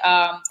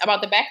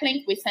 about the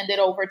backlink, we send it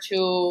over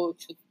to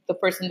the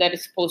person that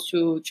is supposed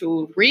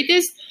to read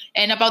this.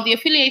 And about the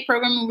affiliate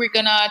program, we're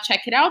gonna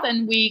check it out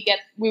and we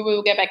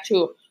will get back to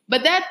you.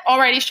 But that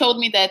already showed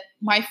me that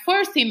my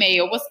first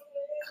email was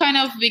kind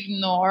of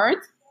ignored.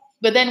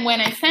 But then when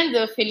I sent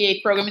the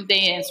affiliate program,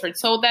 they answered.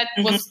 So that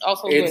was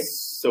also good.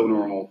 It's so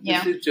normal.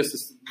 Yeah. It's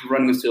just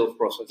running a sales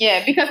process.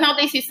 Yeah, because now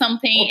they see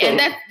something, and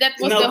that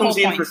was the whole point. Now comes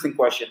the interesting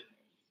question.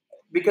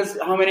 Because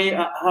how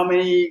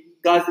many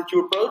guys did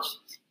you approach?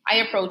 I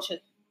approached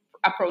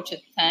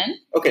 10.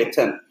 Okay,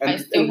 10. And I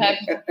still have...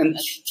 And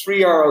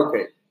 3 are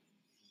okay.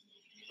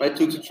 Right,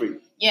 2 to 3.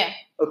 Yeah.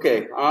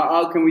 Okay,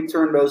 how can we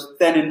turn those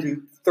 10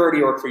 into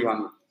 30 or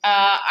 300?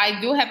 I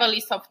do have a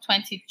list of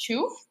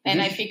 22,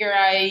 and I figure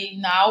I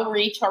now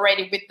reach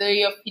already with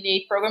the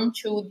affiliate program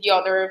to the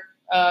other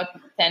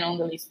 10 on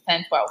the list,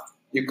 10, 12.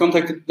 You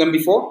contacted them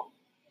before?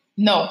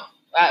 No.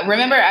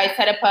 Remember, I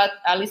set up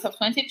a list of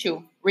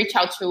 22, reach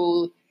out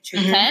to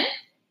 10,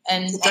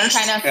 and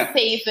kind of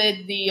save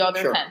the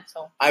other 10.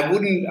 So I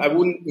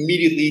wouldn't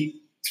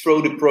immediately throw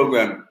the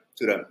program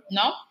to them.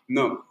 No?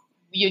 No.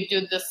 You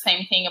do the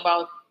same thing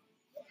about...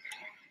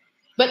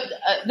 But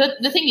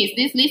the thing is,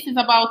 this list is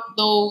about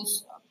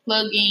those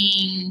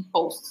plugin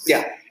posts.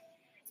 Yeah.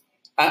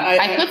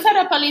 I could set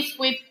up a list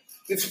with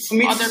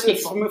other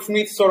people. For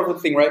me, it's sort of a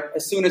thing, right?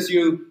 As soon as for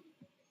me,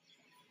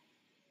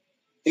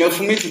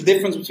 it's the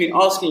difference between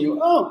asking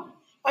you,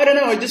 I don't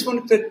know, I just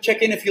wanted to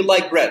check in if you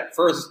like bread.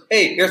 First,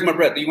 hey, here's my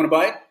bread. Do you want to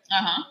buy it?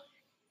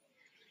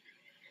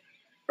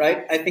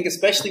 right? I think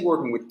especially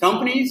working with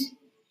companies,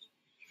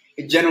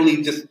 it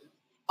generally just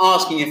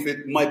asking if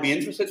it might be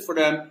interested for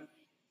them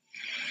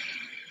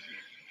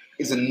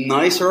is a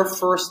nicer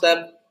first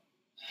step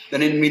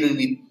than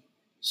immediately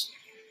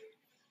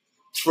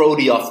throw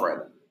the offer at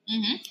them.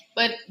 Mm-hmm.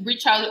 But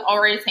reach out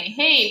already saying,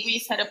 hey, we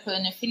set up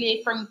an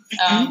affiliate program.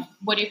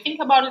 What do you think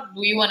about it?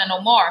 Do you want to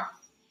know more?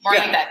 More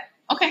like that.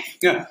 Okay.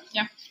 Yeah.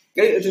 Yeah.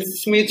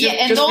 To me, it's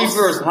just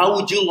reverse. How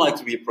would you like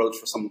to be approached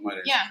for something like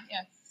this? Yeah,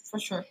 for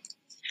sure.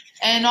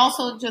 And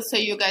also, just so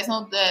you guys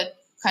know, that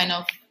kind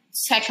of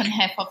second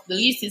half of the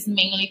list is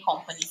mainly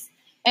companies.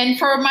 And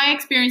for my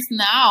experience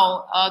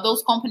now,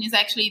 those companies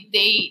actually,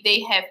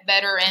 they have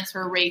better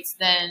answer rates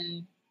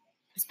than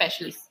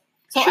specialists.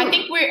 So I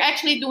think we're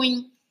actually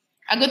doing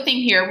a good thing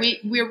here.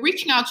 We're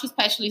reaching out to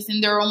specialists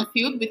in their own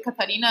field with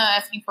Katarina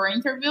asking for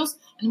interviews,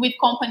 and with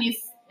companies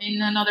in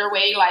another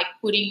way, like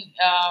putting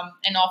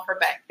an offer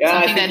back. Yeah,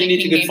 I think you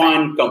need to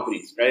define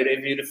companies, right?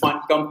 If you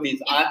define companies,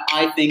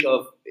 I think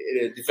of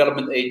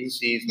development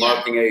agencies,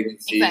 marketing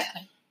agencies,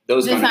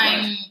 those kind of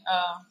guys.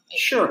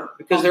 Sure,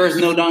 because there is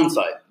no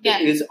downside.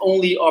 It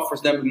only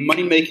offers them a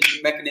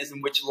money-making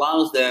mechanism which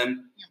allows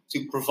them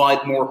to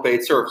provide more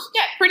paid services.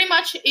 Yeah, pretty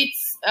much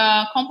it's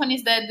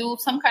companies that do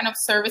some kind of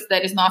service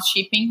that is not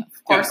shipping,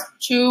 of course,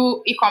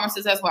 to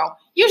e-commerces as well.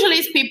 Usually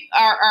it's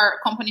are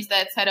companies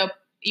that set up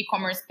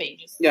e-commerce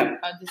pages.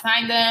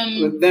 Design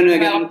them, but then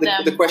again,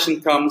 the question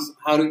comes,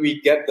 how do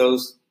we get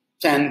those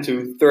 10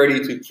 to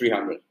 30 to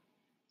 300?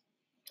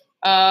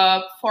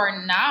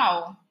 For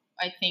now,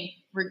 I think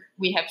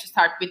we have to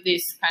start with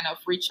this kind of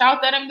reach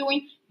out that I'm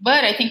doing.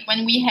 But I think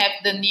when we have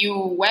the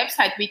new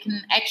website, we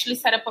can actually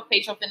set up a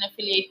page of an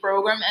affiliate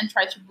program and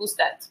try to boost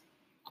that.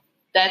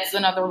 That's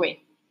another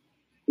way.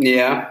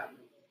 Yeah,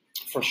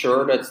 for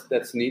sure.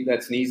 That's neat.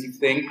 That's an easy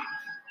thing.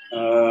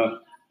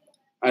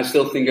 I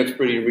still think that's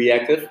pretty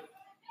reactive,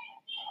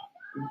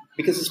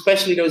 because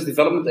especially those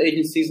development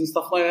agencies and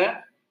stuff like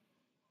that,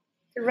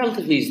 they're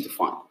relatively easy to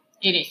find.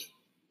 It is.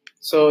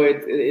 So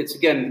it's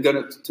again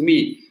gonna, to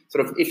me,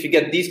 sort of, if you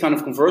get these kind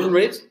of conversion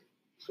rates,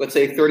 let's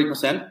say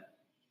 30%,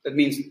 that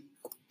means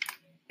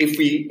if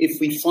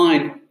we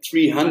find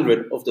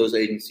 300 of those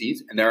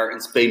agencies, and there are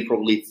in Spain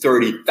probably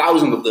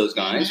 30,000 of those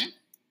guys.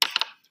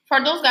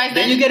 For those guys,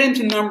 then you get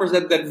into numbers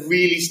that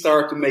really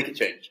start to make a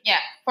change. Yeah,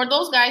 for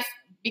those guys,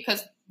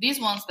 because these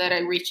ones that I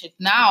reached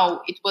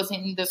now, it was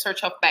in the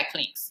search of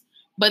backlinks.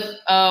 But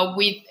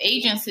with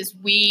agencies,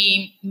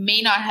 we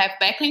may not have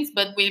backlinks,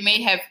 but we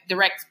may have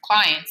direct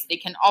clients. They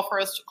can offer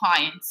us to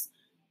clients.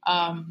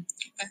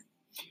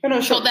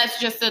 So that's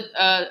just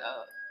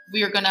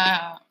we're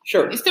gonna.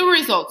 Sure. It's still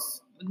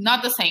results,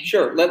 not the same.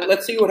 Sure.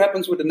 Let's see what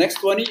happens with the next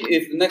 20.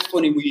 If the next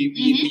 20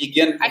 we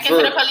again convert, I can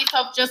set up a list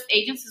of just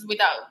agencies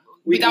without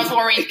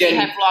worrying if they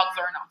have blogs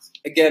or not.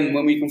 Again,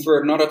 when we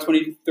convert another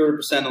 20 to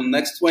 30% on the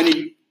next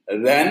 20,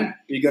 then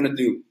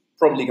you're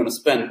probably gonna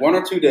spend 1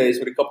 or 2 days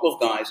with a couple of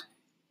guys,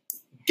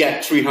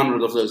 get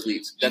 300 of those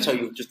leads. That's how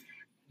you just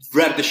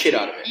grab the shit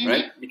out of it,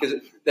 right? Because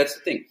that's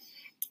the thing.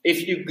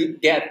 If you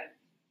get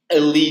a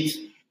lead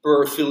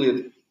per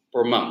affiliate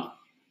per month,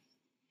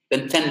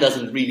 then 10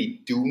 doesn't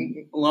really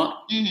do a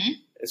lot.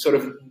 Sort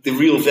of the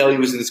real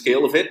value is in the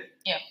scale of it.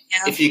 Yeah.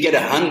 If you get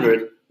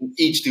 100,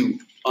 each do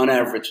on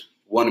average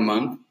 1 a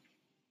month,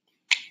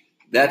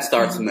 that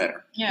starts to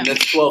matter. Yeah. And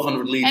that's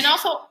 1,200 leads. And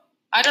also,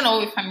 I don't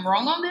know if I'm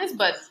wrong on this,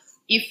 but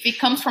if it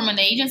comes from an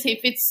agency,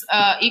 if it's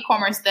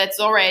e-commerce that's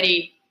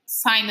already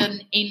signed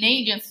an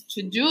agent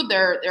to do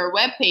their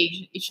web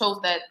page, it shows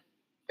that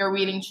they're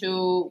willing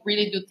to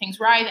really do things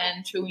right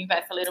and to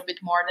invest a little bit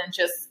more than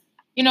just,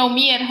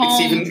 me at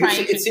home.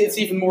 It's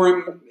even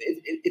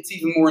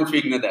more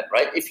intriguing than that,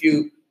 right? If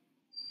you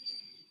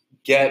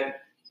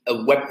get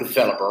a web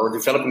developer or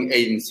developing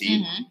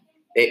agency,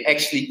 they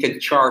actually can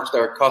charge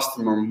their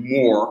customer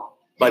more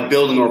by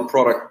building our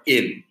product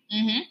in,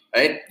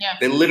 right? Yeah.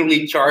 They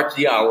literally charge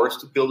the hours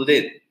to build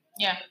it in.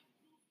 Yeah.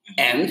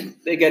 And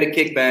they get a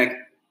kickback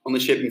on the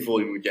shipping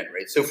volume we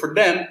generate. So for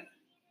them,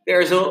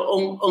 there's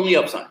only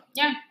upside.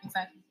 Yeah,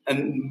 exactly.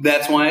 And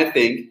that's why I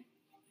think,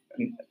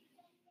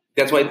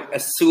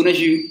 as soon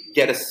as you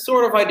get a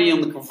sort of idea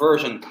on the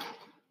conversion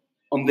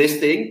on this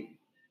thing,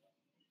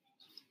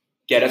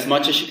 get as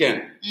much as you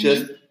can.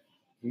 Just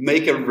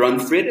make a run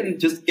for it and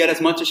just get as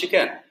much as you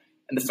can.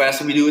 And the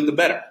faster we do it, the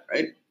better,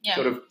 right? Yeah.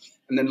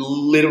 And then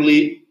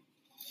literally,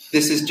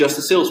 this is just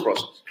a sales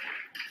process.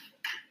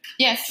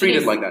 Yes. Treat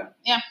it like that.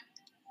 Yeah.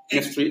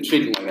 Yes, treat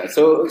it like that.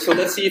 So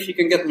let's see if you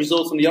can get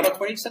results on the other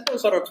 20. Send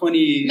those other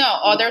 20. No,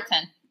 other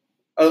 10.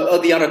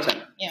 The other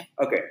 10. Yeah.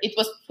 Okay. It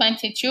was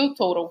 22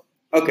 total.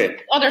 Okay.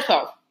 Other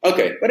 12.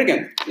 Okay, but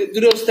again,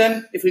 do those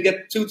 10. If we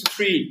get 2 to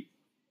 3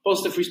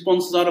 positive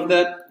responses out of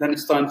that, then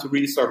it's time to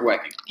really start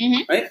whacking.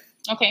 Right?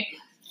 Okay.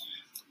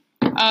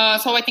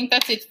 So I think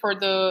that's it for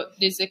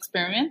this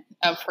experiment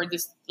for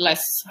this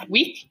last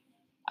week.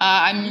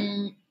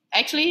 I'm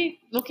actually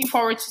looking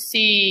forward to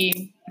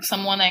see if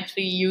someone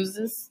actually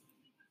uses.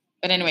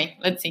 But anyway,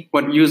 let's see.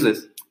 What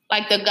uses?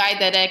 Like the guy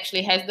that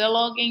actually has the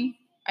login.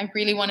 I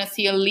really want to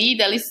see a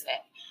lead, at least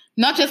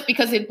not just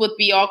because it would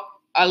be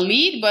a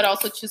lead, but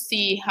also to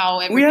see how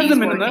everything. We have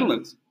them in working. the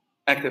Netherlands,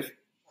 active.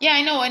 Yeah,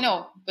 I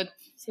know, but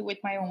see with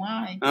my own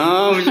eyes.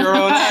 Oh, with your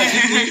own eyes.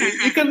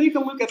 You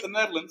can look at the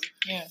Netherlands.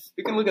 Yeah,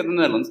 you can look at the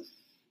Netherlands.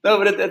 No,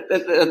 but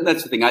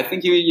that's the thing. I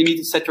think you need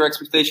to set your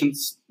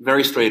expectations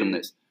very straight on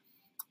this.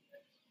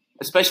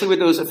 Especially with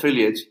those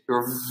affiliates,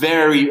 you're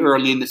very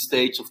early in the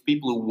stage of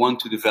people who want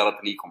to develop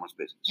an e-commerce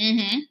business.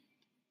 Mm-hmm.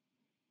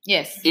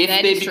 Yes. If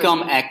they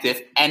become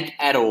active and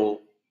at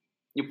all,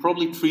 you're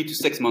probably 3 to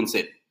 6 months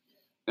in.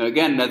 Now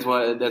again, that's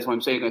why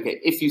I'm saying, okay,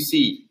 if you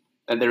see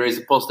that there is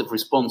a positive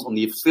response on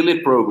the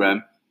affiliate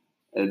program,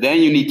 then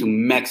you need to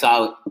max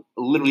out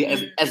literally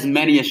as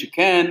many as you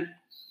can,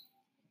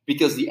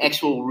 because the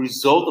actual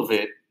result of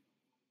it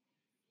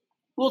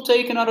will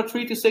take another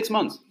 3 to 6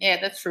 months.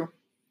 Yeah, that's true.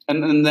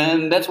 And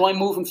then that's why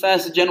moving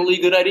fast is generally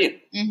a good idea.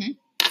 Mm-hmm.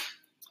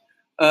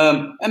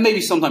 And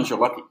maybe sometimes you're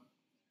lucky,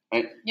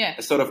 right? Yeah.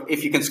 Sort of,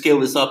 if you can scale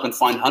this up and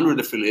find 100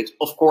 affiliates,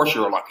 of course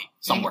you're lucky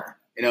somewhere.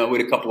 Mm-hmm.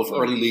 With a couple of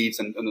early leads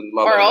and blah,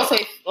 blah, or blah. also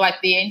if, like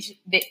the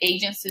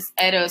agencies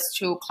add us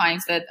to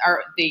clients that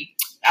are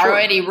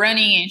already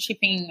running and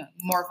shipping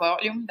more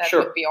volume, that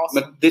would be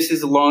awesome. But this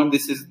is a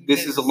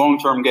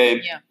long-term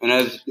game. Yeah.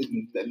 And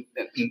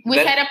we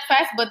set up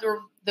fast, but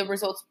the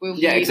results will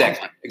be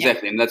exactly.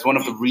 And that's one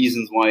of the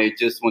reasons why I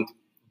just want to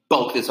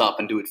bulk this up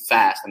and do it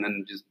fast, and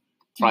then just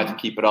try to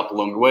keep it up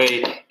along the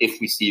way if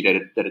we see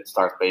that it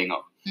starts paying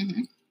off.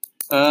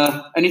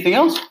 Mm-hmm. Anything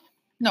else?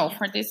 No,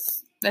 for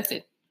this, that's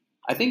it.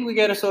 I think we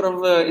get a sort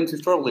of into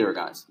trouble here,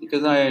 guys,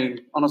 because I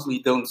honestly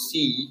don't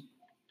see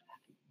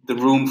the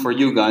room for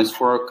you guys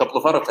for a couple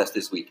of other tests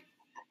this week.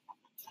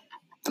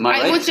 Am I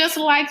right? I would just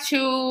like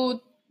to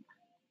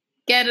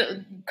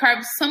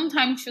carve some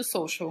time to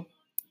social.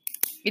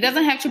 It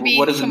doesn't have to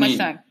be too much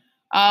time.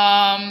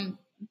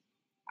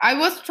 I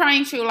was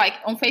trying to, like,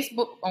 on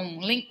Facebook,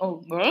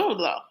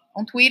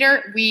 on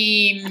Twitter,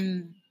 we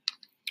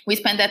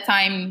spend that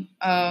time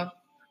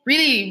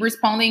really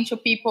responding to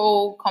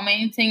people,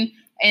 commenting,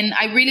 and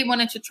I really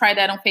wanted to try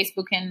that on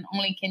Facebook and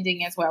on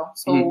LinkedIn as well.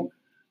 So,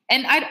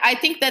 and I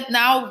think that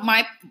now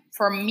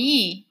for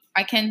me,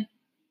 I can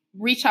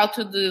reach out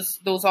to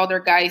those other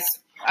guys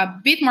a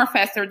bit more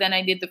faster than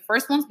I did the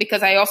first ones,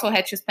 because I also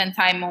had to spend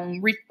time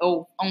on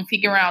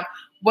figuring out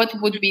what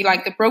would be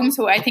like the program.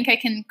 So I think I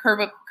can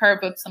curve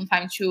up some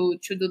time to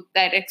do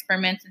that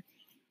experiment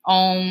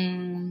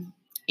on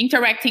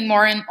interacting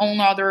more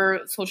on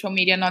other social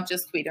media, not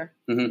just Twitter.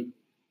 Mm-hmm.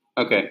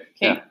 Okay.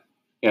 Yeah,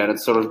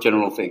 that's sort of a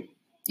general thing.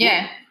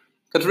 Yeah.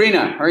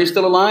 Katrina, are you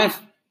still alive?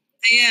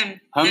 I am.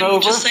 Hungover?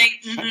 I'm just saying,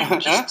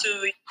 just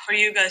for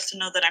you guys to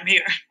know that I'm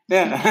here.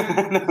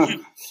 Yeah.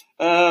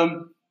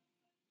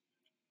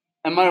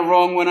 Am I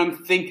wrong when I'm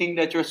thinking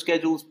that your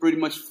schedule is pretty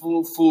much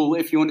full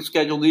if you want to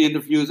schedule the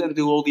interviews and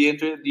do all the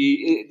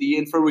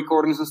intro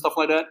recordings and stuff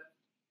like that?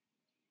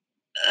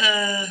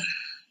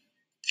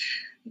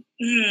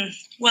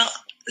 Well,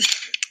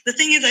 the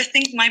thing is, I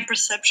think my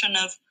perception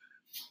of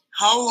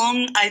how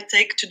long I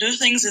take to do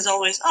things is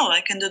always, I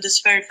can do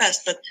this very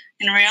fast. But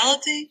in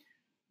reality,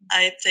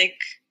 I take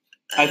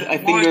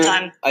more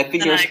time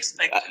than I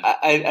expected.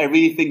 I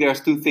really think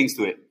there's two things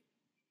to it.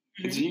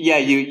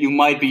 You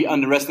might be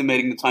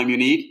underestimating the time you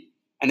need.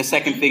 And the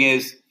second thing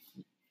is,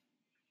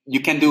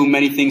 you can do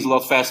many things a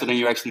lot faster than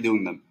you're actually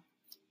doing them.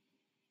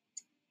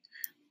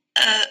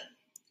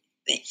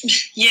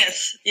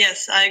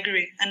 Yes, I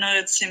agree. I know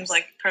it seems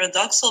like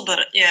paradoxical, but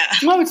yeah.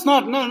 No, it's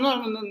not. No.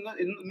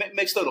 It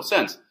makes total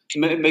sense.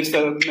 It makes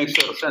total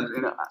sense.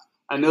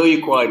 I know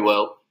you quite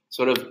well.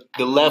 Sort of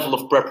the level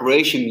of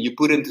preparation you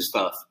put into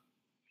stuff,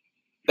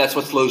 that's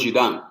what slows you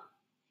down.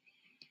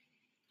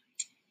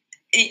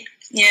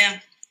 Yeah.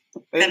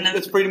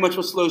 That's pretty much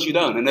what slows you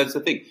down. And that's the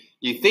thing.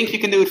 You think you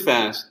can do it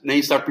fast, and then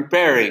you start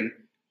preparing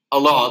a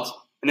lot,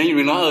 and then you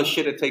realize, oh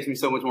shit, it takes me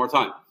so much more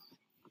time.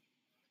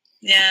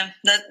 Yeah,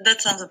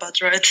 that sounds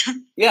about right.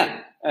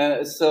 Yeah.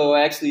 So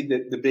actually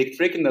the big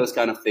trick in those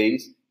kind of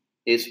things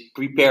is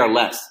prepare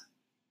less.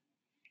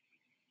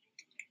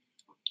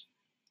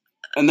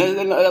 And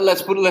then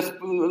let's put it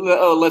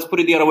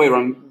the other way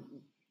around.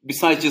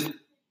 Besides just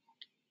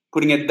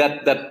putting it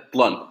that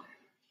blunt,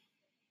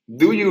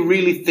 do you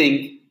really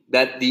think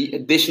that the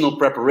additional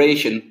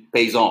preparation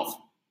pays off?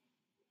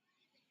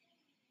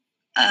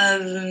 I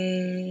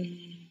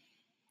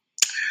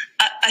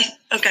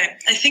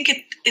think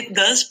it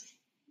does.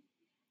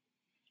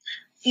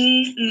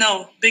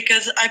 No,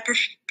 because I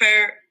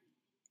prepare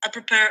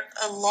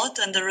a lot,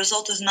 and the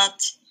result is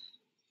not.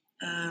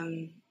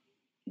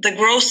 The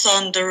growth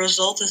on the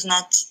result is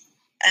not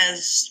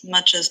as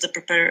much as the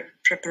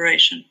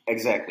preparation.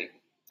 Exactly.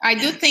 I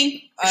do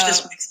think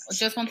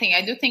just one thing.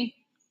 I do think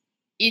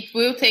it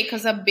will take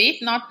us a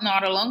bit, not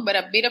a long, but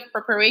a bit of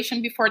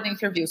preparation before the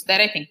interviews. That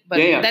I think, but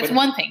that's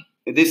one thing.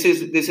 This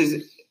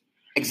is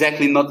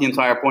exactly not the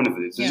entire point of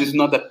it. This is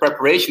not that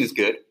preparation is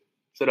good.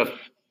 Sort of,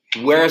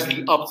 where's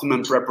the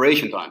optimum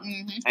preparation time?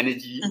 Mm-hmm.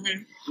 And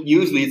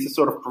usually it's a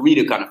sort of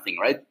Pareto kind of thing,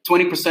 right?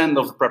 20%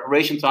 of the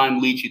preparation time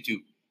leads you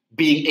to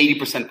being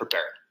 80%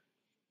 prepared.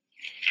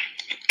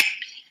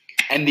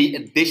 And the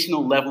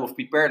additional level of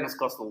preparedness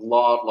costs a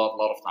lot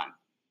of time.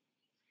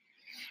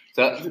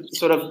 So,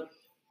 sort of,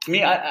 to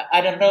me,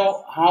 I don't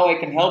know how I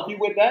can help you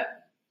with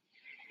that,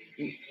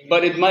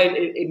 but it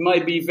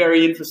might be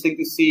very interesting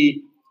to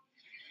see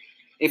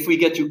if we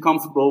get you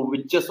comfortable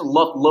with just a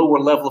lot lower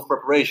level of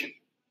preparation.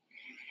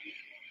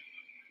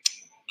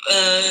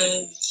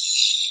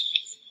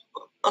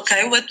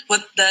 Okay, what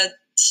would that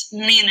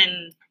mean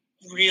in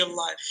real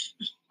life?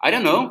 I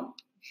don't know.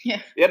 Yeah,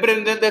 but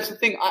that's the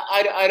thing.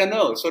 I don't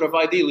know. Sort of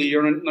ideally,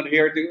 you're not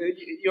here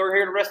you're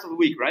here the rest of the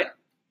week, right?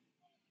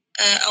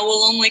 I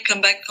will only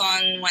come back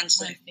on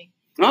Wednesday.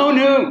 Oh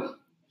no,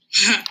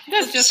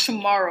 that's just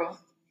tomorrow.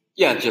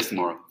 Yeah, just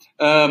tomorrow.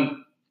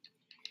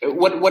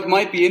 What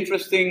might be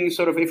interesting,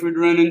 sort of, if we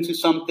run into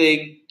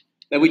something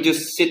that we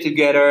just sit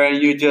together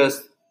and you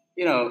just,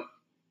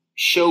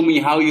 show me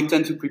how you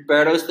tend to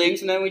prepare those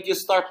things, and then we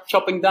just start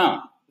chopping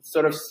down.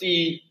 Sort of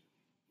see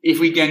if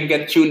we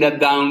can tune that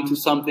down to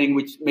something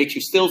which makes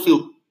you still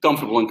feel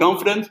comfortable and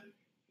confident,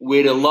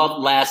 with a lot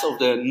less of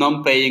the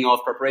non-paying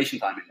of preparation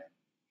time in there.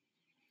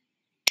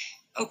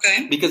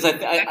 Okay. Because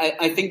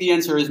I think the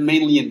answer is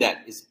mainly in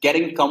that, is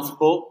getting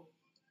comfortable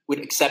with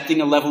accepting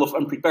a level of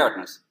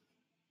unpreparedness.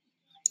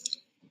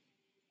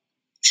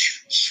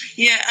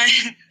 Yeah,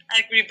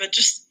 I agree, but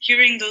just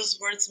hearing those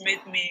words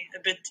made me a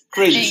bit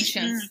cringe.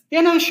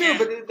 Yeah, no, sure, yeah.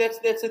 But that's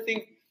the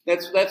thing.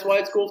 That's why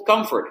it's called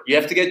comfort. You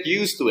have to get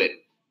used to it.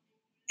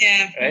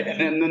 Yeah. Right?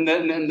 And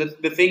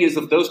the thing is,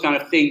 of those kind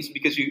of things,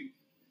 because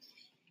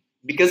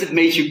it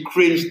makes you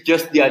cringe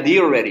just the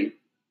idea already,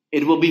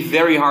 it will be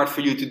very hard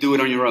for you to do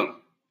it on your own.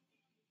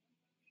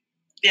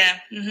 Yeah.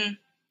 Mm-hmm.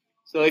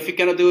 So if you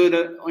cannot do it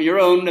on your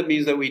own, that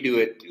means that we do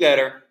it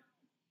together.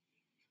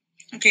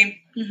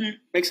 Okay. Mm-hmm.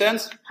 Make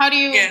sense? How do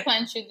you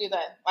plan to do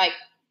that? Like,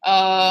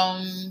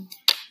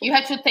 you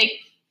had to take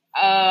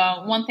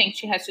one thing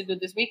she has to do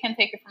this week and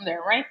take it from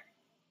there, right?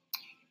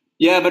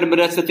 Yeah, but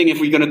that's the thing. If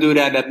we're going to do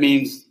that, that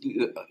means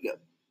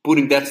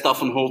putting that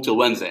stuff on hold till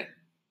Wednesday.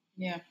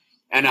 Yeah.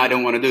 And I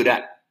don't want to do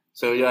that.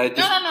 So yeah.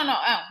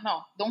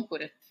 No, don't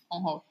put it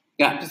on hold.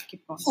 Yeah. Just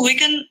keep going.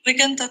 We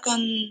can talk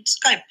on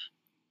Skype.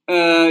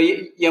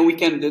 Yeah, we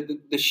can.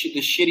 The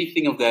shitty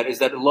thing of that is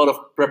that a lot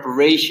of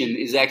preparation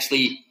is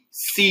actually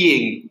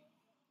seeing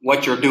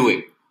what you're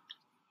doing.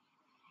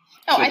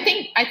 No, so, I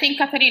think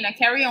Katarina,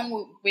 carry on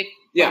with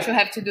what you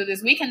have to do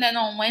this week, and then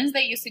on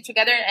Wednesday you sit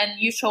together and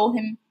you show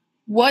him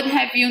what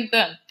have you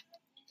done,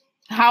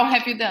 how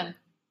have you done,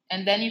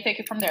 and then you take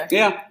it from there.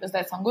 Yeah. Does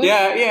that sound good?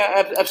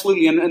 Yeah,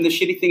 absolutely. And the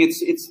shitty thing,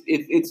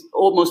 it's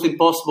almost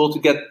impossible to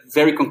get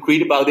very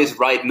concrete about this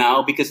right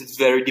now because it's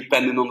very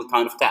dependent on the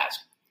kind of task.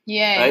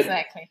 Yeah, right?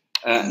 Exactly.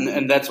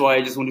 And that's why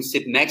I just want to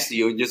sit next to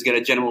you and just get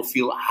a general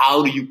feel.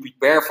 How do you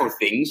prepare for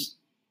things?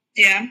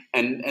 Yeah.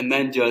 And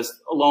then just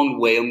along the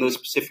way on those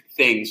specific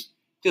things,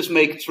 just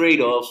make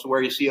trade-offs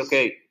where you see,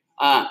 okay,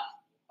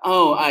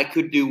 I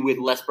could do with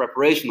less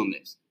preparation on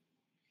this.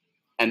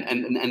 And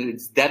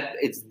it's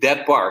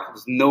that part.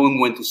 It's knowing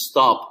when to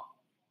stop.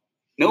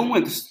 Knowing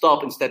when to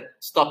stop instead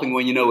stopping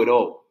when you know it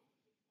all.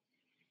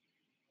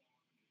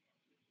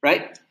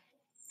 Right?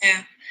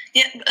 Yeah.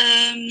 Yeah.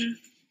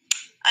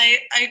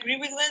 I agree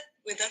with that.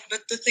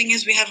 But the thing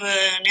is, we have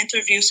an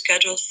interview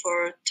scheduled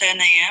for 10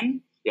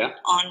 a.m. Yeah.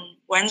 On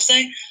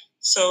Wednesday.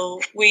 So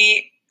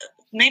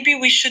maybe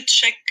we should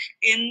check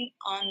in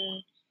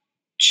on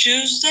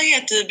Tuesday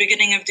at the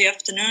beginning of the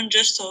afternoon,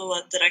 just so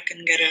that I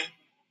can get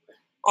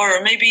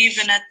or maybe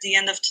even at the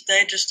end of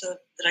today, just so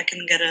that I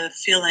can get a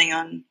feeling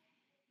on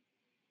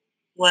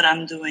what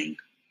I'm doing.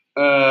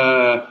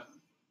 Yeah,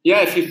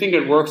 if you think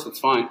it works, that's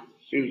fine.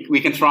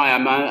 We can try.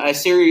 I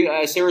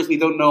seriously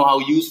don't know how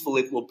useful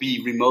it will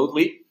be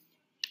remotely.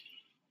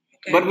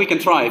 Okay. But we can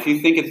try. If you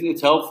think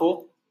it's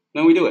helpful,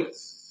 then we do it.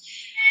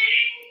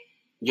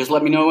 Just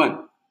let me know when.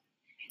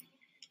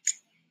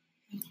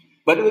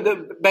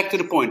 But back to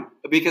the point,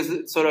 because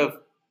it's sort of,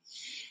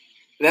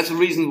 that's the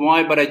reason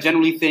why, but I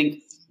generally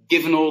think,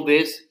 given all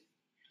this,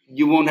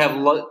 you won't have a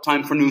lot of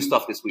time for new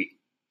stuff this week.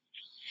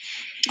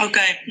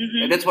 Okay.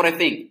 Mm-hmm. That's what I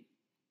think.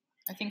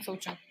 I think so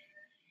too.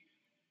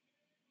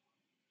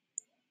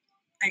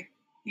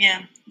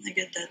 Yeah, I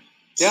get that.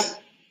 Yeah?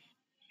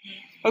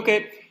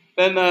 Okay.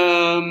 Then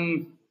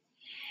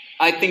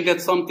I think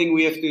that's something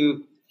we have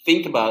to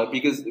think about,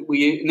 because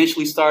we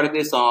initially started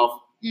this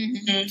off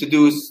to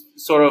do a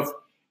sort of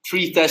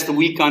 3 tests a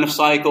week kind of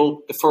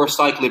cycle. The first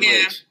cycle it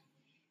breaks.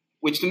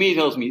 Which to me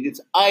tells me it's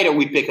either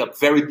we pick up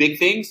very big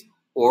things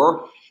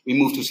or we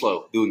move too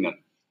slow doing them.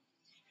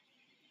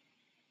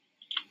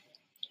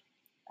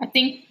 I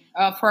think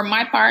for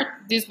my part,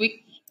 this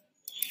week,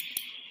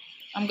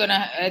 at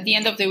the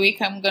end of the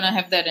week, I'm going to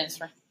have that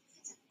answer.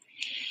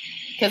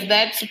 Because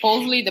that's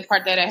supposedly the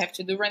part that I have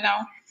to do right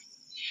now.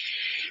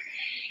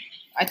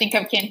 I think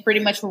I can pretty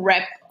much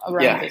wrap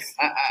around this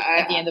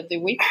at the end of the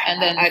week.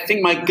 And then I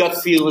think my gut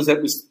feel is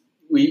that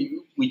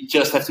we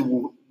just have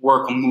to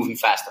work on moving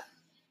faster.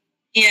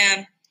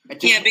 Yeah.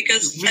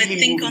 Because really I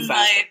think on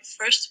my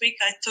first week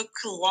I took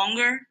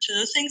longer to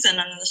do things, and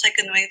on the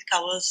second week I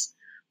was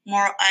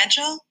more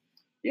agile.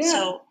 Yeah.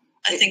 So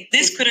I think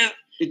this could have,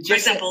 for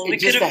example, we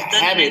could have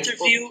done an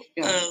interview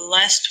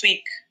last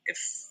week if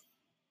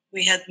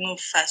we had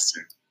moved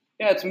faster.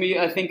 Yeah, to me,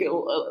 I think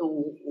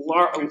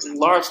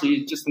largely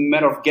it's just a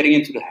matter of getting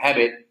into the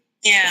habit.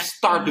 Yeah.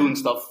 Start doing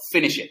stuff,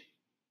 finish it.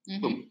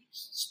 Mm-hmm. Boom.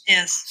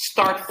 Yes.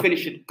 Start,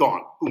 finish it,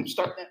 gone. Boom.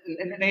 Start,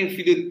 and then if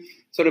you do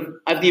sort of,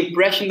 I have the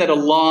impression that a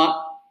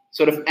lot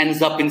sort of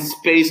ends up in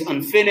space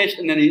unfinished,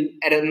 and then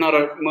at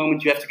another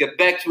moment you have to get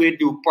back to it,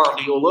 do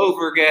partly all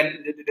over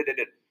again,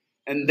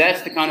 and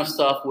that's the kind of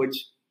stuff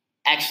which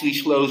actually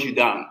slows you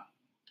down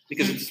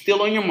because it's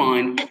still on your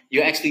mind.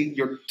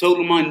 Your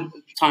total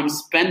time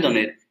spent on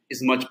it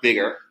is much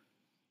bigger,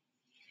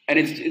 and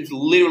it's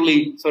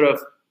literally sort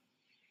of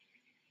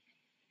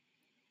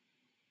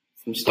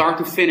from start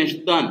to finish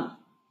done.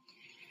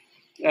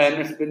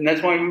 And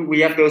that's why we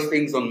have those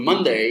things on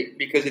Monday,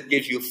 because it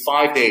gives you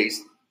 5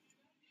 days.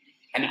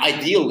 And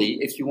ideally,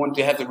 if you want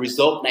to have the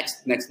result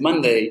next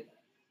Monday,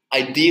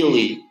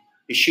 ideally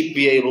you should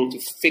be able to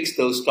fix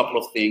those couple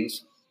of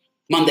things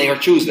Monday or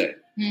Tuesday.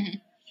 Mm-hmm.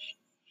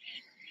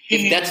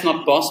 If that's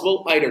not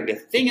possible, either the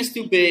thing is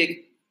too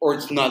big or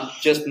it's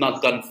not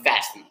done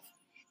fast enough.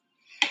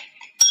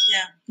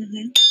 Yeah.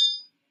 Mm-hmm.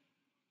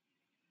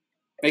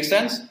 Make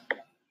sense?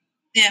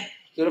 Yeah.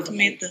 Sort of,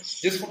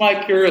 just for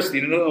my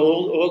curiosity,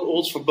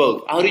 holds for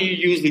both. How do you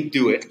usually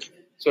do it?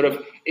 Sort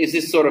of, is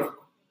this sort of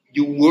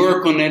you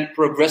work on it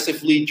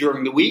progressively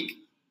during the week?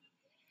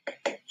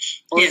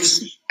 Or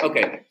yes.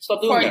 Okay,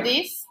 stop doing that. For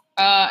this,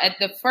 at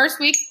the first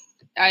week,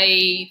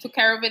 I took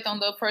care of it on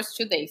the first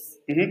 2 days.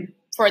 Mm-hmm.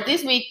 For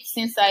this week,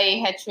 since I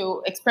had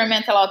to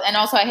experiment a lot, and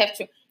also I have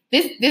to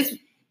this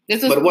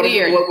was but what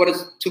weird. What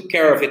does took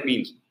care of it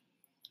means?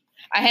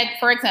 I had,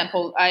 for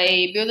example,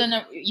 I build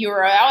an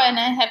URL and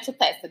I have to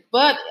test it,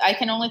 but I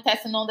can only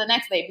test it on the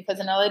next day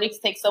because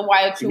analytics takes a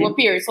while to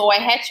appear. So I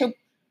had to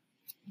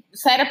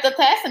set up the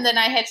test and then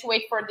I had to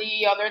wait for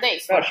the other day.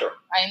 So sure.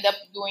 I end up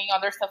doing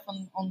other stuff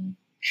on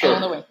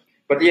the way.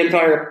 But the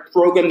entire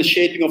program, the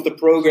shaping of the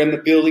program, the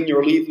building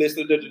your lead list,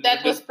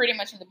 that was pretty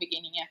much in the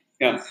beginning.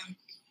 Yeah.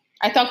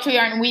 I talked to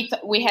Yarn.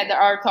 We had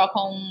our talk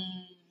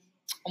on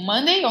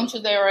Monday. On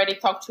Tuesday, I already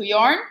talked to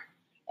Yarn,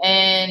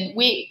 and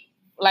we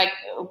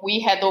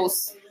had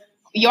those.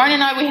 Yarn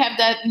and I, we have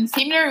that in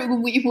similar.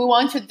 We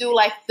want to do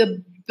like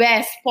the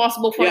best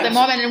possible for the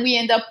moment, and we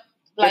end up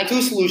like. There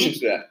are two solutions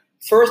to that.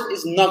 First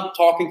is not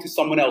talking to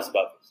someone else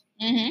about this.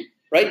 Mm-hmm.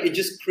 Right? It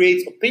just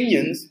creates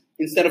opinions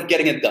instead of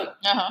getting it done.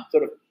 Uh-huh.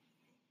 Sort of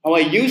how I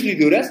usually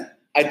do this.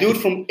 I do it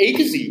from A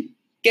to Z,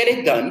 get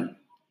it done,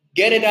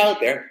 get it out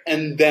there,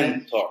 and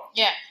then talk.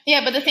 Yeah.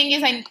 But the thing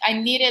is, I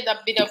needed a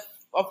bit of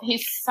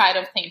his side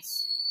of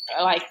things,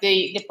 like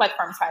the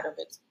platform side of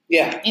it.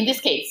 Yeah. In this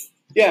case.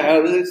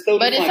 Yeah, it's totally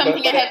but it's fine.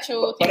 something I have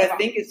to. But I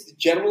think it's the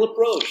general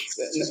approach,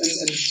 and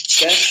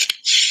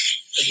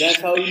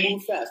that's how you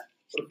move fast.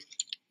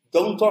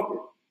 Don't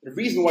talk. The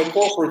reason why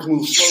corporates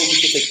move slow is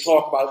because they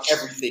talk about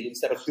everything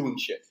instead of doing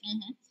shit.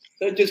 Mm-hmm.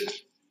 So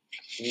just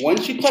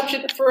once you touch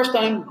it the first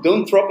time,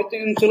 don't drop it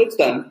until it's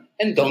done,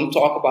 and don't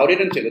talk about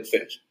it until it's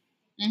finished.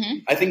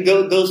 Mm-hmm. I think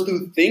those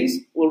two things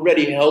will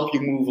already help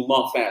you move a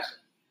lot faster.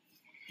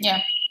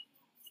 Yeah.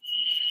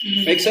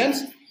 Mm-hmm. Make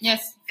sense?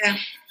 Yes. Yeah.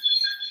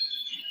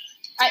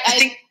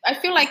 I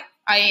feel like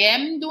I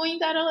am doing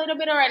that a little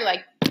bit already.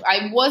 Like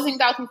I was in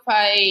doubt if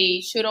I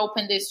should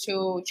open this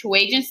to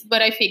agents,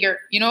 but I figure,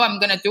 I'm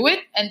gonna do it,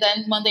 and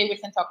then Monday we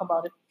can talk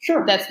about it.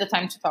 Sure. That's the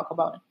time to talk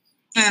about it.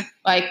 Yeah.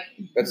 Like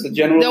that's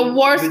the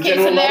worst case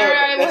scenario.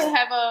 I would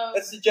have a.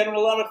 That's the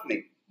general other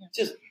thing. Yeah.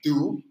 Just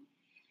do.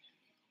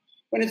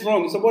 When it's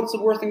wrong, so what's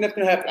the worst thing that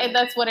can happen? And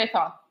that's what I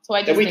thought. So I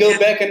just. Then we go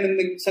back and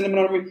then send them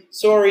another.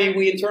 Sorry,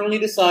 we internally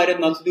decided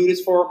not to do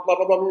this for blah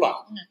blah blah blah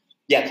blah.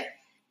 Yeah. Yet.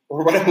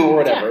 Or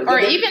whatever. Yeah. Or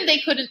even they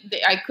couldn't.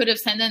 I could have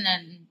sent in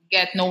and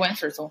get no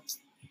answer. So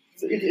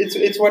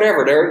it's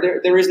whatever.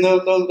 There is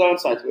no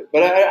downside to it.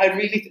 But I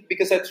really,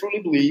 because I truly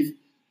believe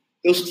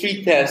those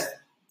 3 tests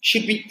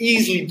should be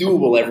easily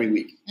doable every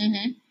week.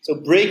 Mm-hmm. So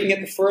breaking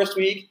it the first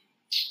week,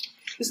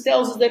 this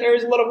tells us that there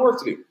is a lot of work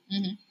to do.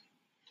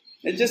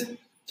 Mm-hmm. It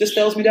just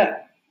tells me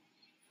that.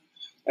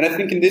 And I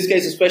think in this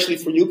case, especially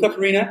for you,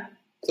 Katarina,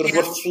 sort of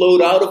what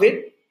flowed out of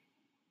it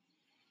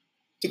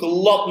took a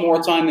lot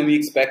more time than we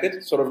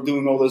expected, sort of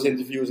doing all those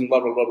interviews and blah,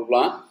 blah, blah, blah,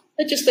 blah.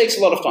 It just takes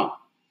a lot of time.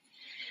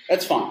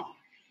 That's fine.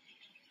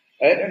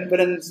 Right? But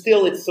then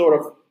still, it's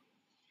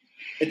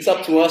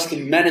up to us to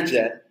manage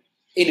that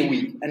in a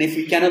week. And if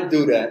we cannot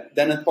do that,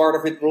 then a part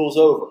of it rolls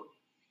over.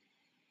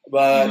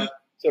 But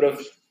sort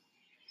of,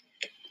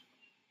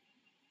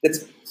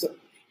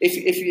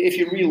 if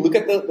you really look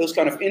at those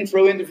kind of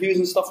intro interviews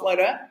and stuff like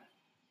that,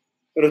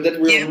 sort of that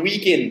we're a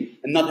week in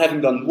and not having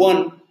done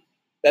one,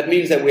 that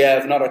means that we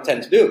have another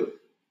 10 to do.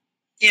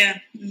 Yeah.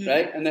 Mm-hmm.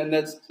 Right? And then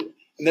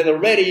that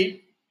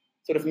already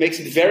sort of makes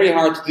it very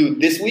hard to do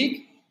this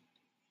week,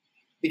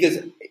 because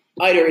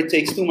either it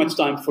takes too much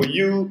time for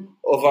you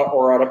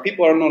or other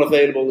people are not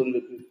available, and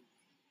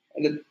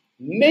it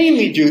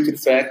mainly due to the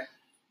fact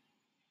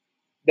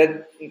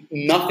that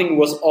nothing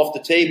was off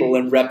the table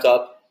and wrapped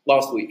up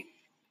last week.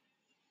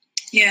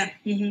 Yeah.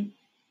 Mm-hmm.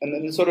 And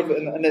then sort of,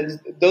 and then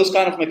those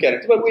kind of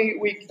mechanics. But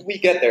we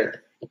get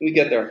there. We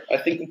get there. I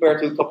think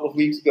compared to a couple of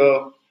weeks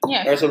ago,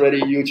 there's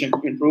already a huge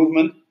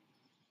improvement.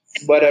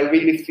 But I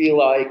really feel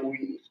like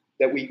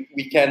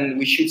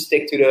we should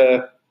stick to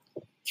the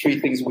 3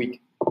 things a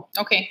week.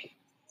 Okay.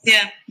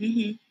 Yeah.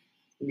 Mm-hmm.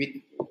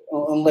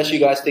 Unless you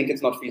guys think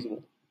it's not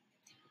feasible.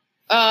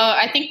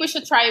 I think we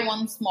should try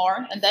once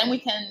more, and then we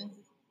can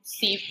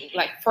see.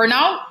 Like for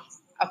now,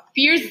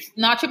 appears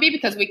not to be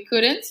because we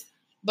couldn't.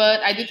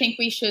 But I do think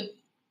we should,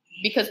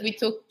 because we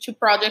took 2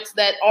 projects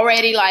that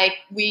already like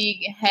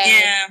we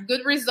had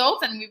good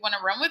results and we want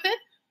to run with it.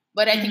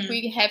 But I think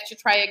we have to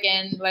try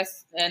again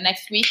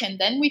next week, and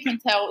then we can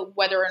tell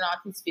whether or not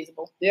it's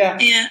feasible. Yeah.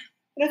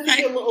 And I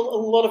think a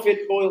lot of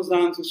it boils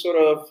down to sort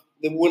of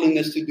the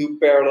willingness to do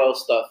parallel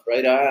stuff,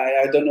 right?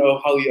 I don't know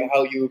how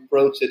you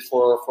approach it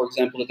for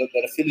example,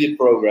 that affiliate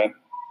program,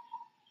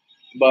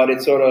 but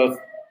it's sort of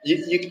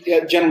you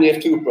generally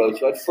have 2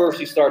 approaches, right? First,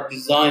 you start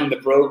designing the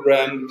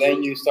program,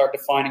 then you start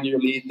defining your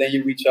lead, then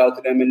you reach out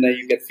to them, and then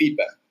you get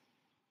feedback.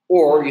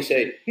 Or you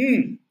say,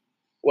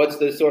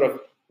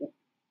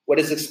 what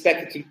is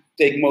expected to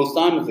take most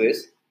time of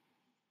this?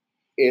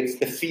 It's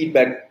the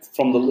feedback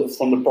from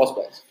the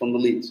prospects, from the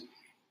leads.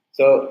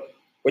 So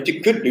what you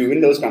could do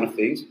in those kind of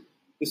things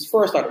is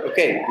first start,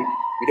 okay,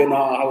 we don't know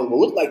how it will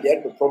look like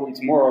yet, but probably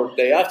tomorrow or the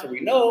day after we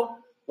know.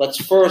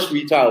 Let's first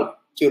reach out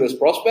to those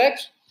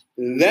prospects,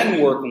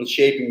 then work on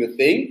shaping the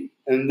thing,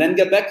 and then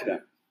get back to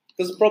them.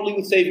 Because it probably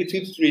would save you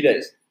 2 to 3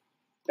 days.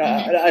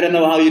 I don't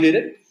know how you did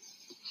it.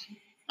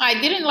 I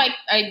didn't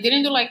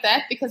do like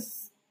that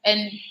because,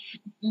 and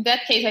in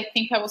that case, I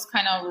think I was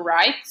kind of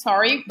right.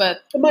 Sorry, but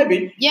it might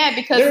be. Yeah,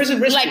 because there is a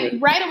risk like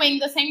right away,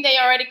 the same day,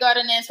 I already got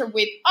an answer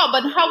with,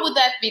 but how would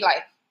that be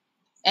like?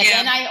 And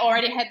then I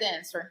already had the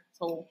answer,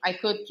 so I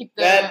could keep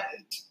the. That,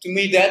 to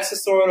me, that's a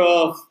sort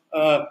of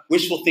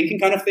wishful thinking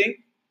kind of thing.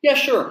 Yeah,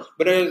 sure,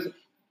 but I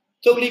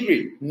totally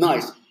agree.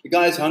 Nice, the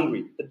guy is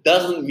hungry. It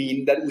doesn't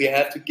mean that we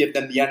have to give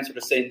them the answer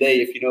the same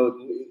day if you know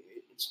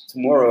it's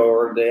tomorrow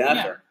or the day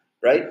after,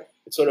 right?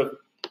 It's sort of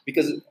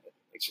because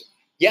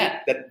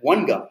that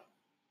one guy,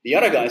 the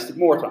other guys took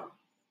more time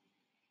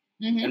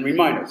and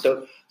reminder.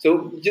 So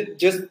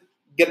just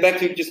get back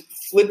to just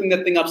flipping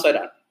that thing upside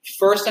down.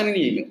 First sending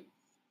the email.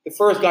 The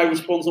first guy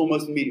responds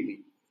almost immediately.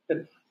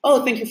 Then,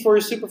 thank you for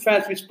your super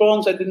fast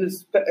response. I didn't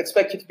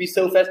expect you to be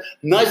so fast.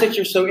 Nice that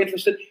you're so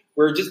interested.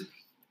 We're just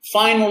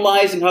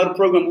finalizing how the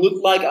program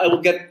looked like. I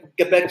will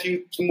get back to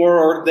you tomorrow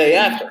or the day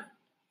after.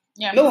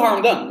 Yeah. No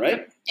harm done,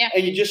 right? Yeah.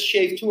 And you just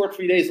shave 2 or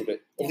 3 days of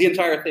it, of the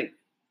entire thing.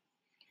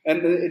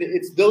 And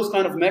it's those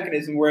kind of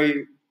mechanisms where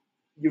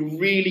you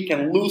really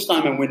can lose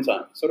time and win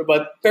time. Sort of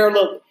by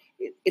parallel.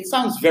 It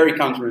sounds very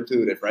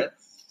counterintuitive, right?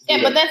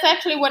 Yeah, but that's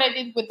actually what I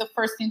did with the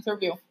first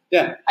interview.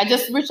 Yeah. I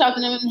just reached out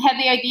to them and had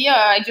the idea.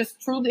 I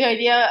just threw the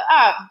idea,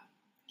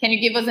 can you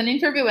give us an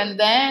interview? And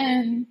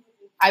then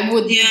I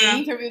would do the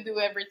interview, do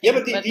everything. Yeah,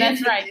 but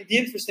that's right. The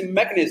interesting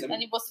mechanism.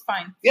 And it was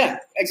fine. Yeah,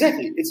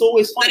 exactly. It's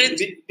always fine.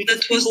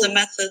 That was the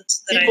method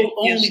that people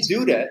only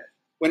do that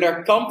when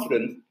they're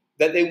confident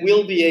that they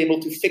will be able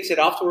to fix it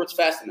afterwards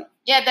fast enough.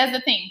 Yeah, that's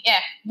the thing. Yeah.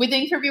 With the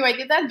interview, I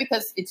did that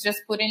because it's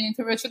just putting an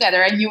interview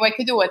together. I knew I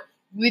could do it.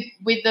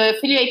 With the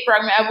affiliate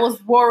program, I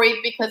was worried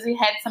because it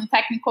had some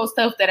technical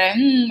stuff that I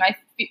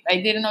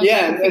didn't know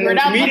to figure it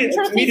out. But the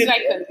truth is, I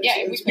could.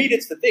 Yeah, to me,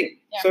 that's the thing.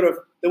 Yeah. Sort of,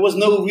 there was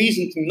no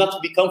reason to not to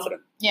be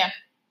confident. Yeah.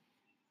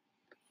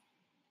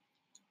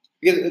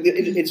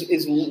 Because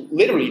it's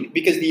literally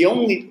because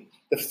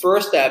the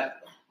first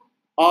step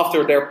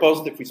after their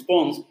positive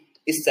response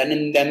is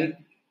sending them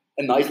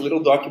a nice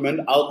little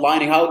document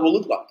outlining how it will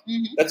look like.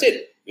 Mm-hmm. That's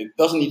it. It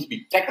doesn't need to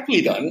be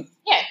technically done.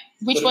 Yeah,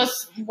 which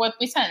was what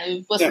we sent.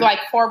 It was like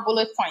 4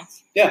 bullet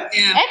points. Yeah.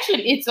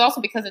 Actually, it's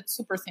also because it's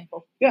super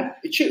simple. Yeah,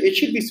 it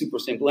should be super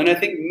simple. And I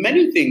think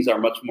many things are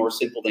much more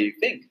simple than you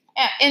think.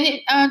 Yeah,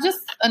 and just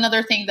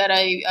another thing that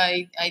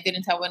I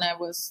didn't tell when I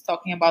was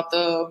talking about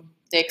the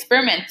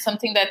experiment,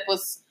 something that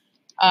was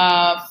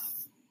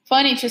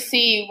funny to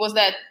see was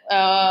that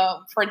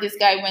for this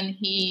guy, when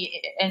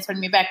he answered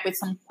me back with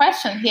some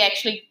question, he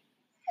actually,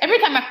 every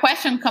time a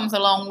question comes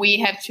along, we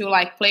have to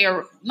like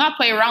not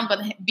play around, but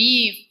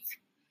be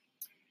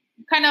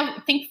kind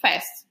of think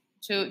fast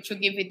to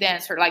give it the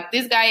answer. Like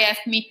this guy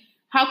asked me,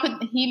 how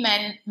could he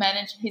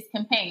manage his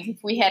campaigns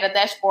if we had a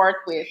dashboard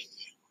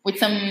with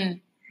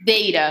some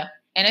data?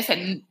 And I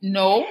said,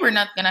 no, we're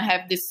not going to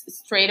have this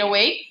straight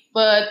away,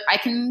 but I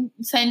can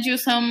send you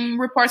some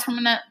reports from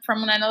an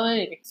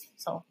analytics.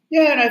 So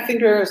yeah, and I think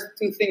there's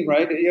 2 things,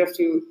 right? You have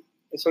to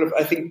sort of,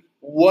 I think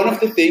one of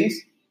the things,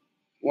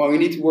 well, we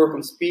need to work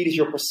on speed is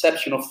your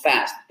perception of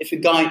fast. If a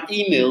guy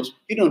emails,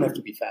 you don't have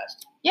to be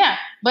fast. Yeah,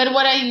 but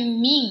what I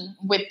mean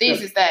with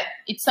this is that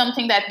it's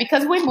something that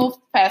because we moved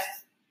fast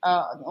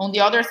on the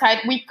other side,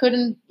 we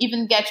couldn't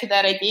even get to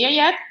that idea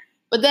yet.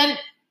 But then,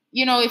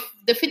 if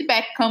the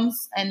feedback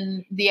comes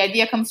and the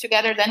idea comes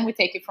together, then we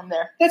take it from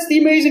there. That's the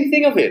amazing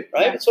thing of it,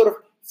 right? Yeah. It's sort of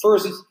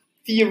first,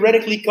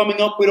 theoretically coming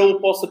up with all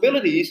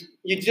possibilities.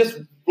 You just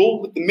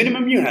roll with the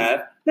minimum you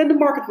have, then the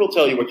market will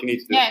tell you what you need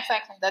to do. Yeah,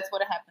 exactly. That's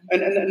what happened.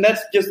 And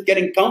that's just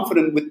getting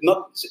confident with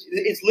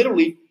it's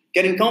literally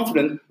getting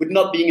confident with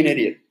not being an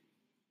idiot.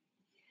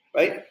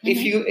 Right?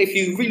 Mm-hmm. If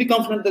you're really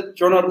confident that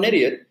you're not an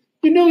idiot,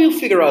 you'll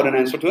figure out an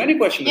answer to any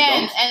question that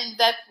comes. Yeah, and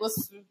that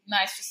was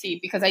nice to see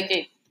because I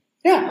did.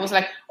 Yeah. I was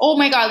like, oh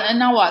my God, and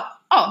now what?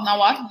 Oh, now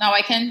what? Now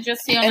I can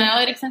just see on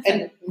analytics and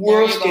send it.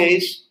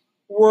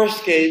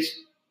 Worst case,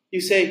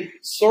 you say,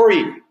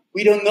 sorry,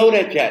 we don't know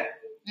that yet.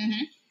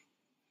 Mm-hmm.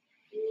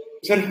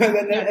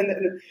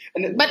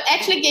 But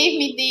actually gave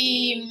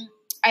me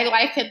I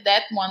liked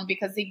that one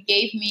because it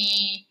gave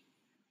me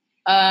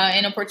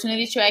an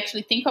opportunity to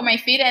actually think on my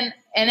feet and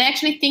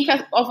actually think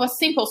of a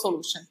simple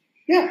solution.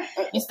 Yeah.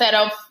 Instead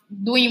of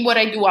doing what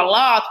I do a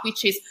lot,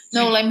 which is,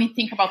 let me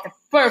think about the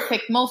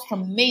perfect, most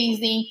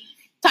amazing,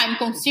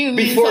 time-consuming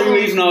before you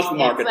even ask the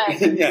market.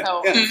 Exactly. Yeah.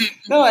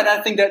 No, and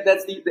I think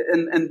that's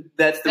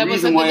the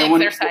reason why I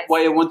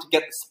want to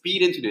get the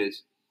speed into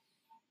this.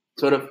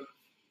 Sort of,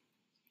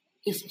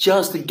 it's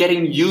just a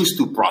getting used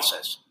to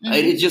process. Mm-hmm.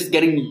 Right? It's just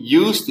getting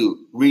used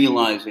to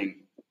realizing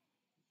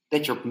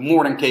that you're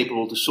more than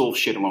capable to solve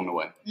shit along the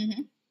way.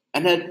 Mm-hmm.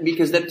 And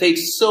because that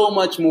takes so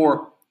much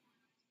more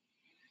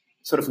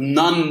sort of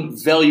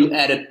non-value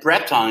added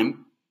prep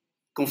time,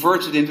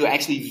 converts it into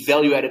actually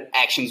value added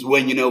actions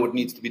when you know what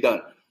needs to be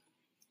done.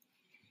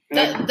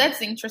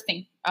 That's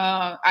interesting.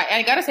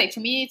 I gotta say, to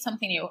me, it's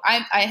something new.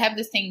 I have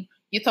this thing.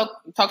 You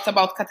talked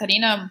about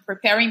Katarina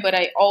preparing, but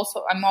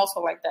I'm also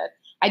like that.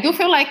 I do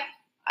feel like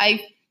I've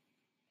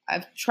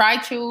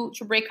tried to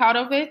break out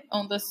of it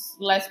on this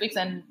last weeks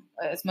and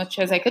as much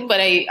as I could,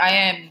 but I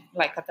am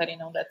like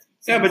Katarina on that.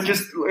 Yeah, but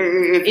just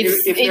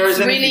it's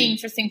really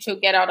interesting to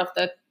get out of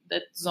that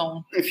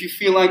zone. If you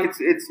feel like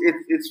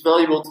it's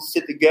valuable to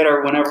sit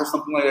together whenever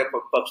something like that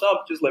pops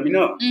up, just let me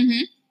know.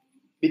 Mm-hmm.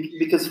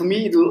 Because for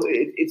me,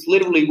 it's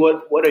literally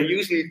what I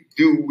usually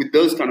do with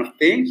those kind of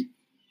things.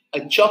 I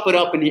chop it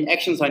up in the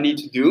actions I need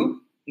to do,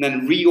 and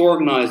then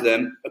reorganize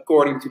them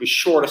according to the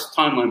shortest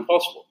timeline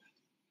possible,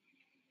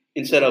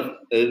 instead of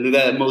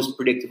the most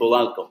predictable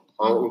outcome.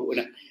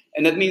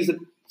 And that means that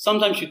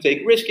sometimes you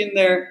take risk in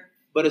there,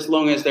 but as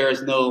long as there is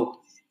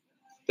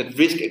that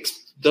risk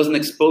doesn't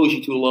expose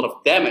you to a lot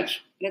of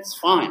damage, that's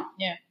fine.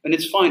 Yeah. And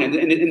it's fine. And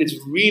it's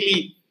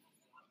really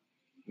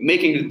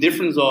making the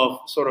difference of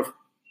sort of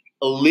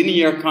a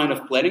linear kind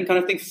of planning kind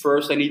of thing.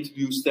 First, I need to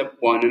do step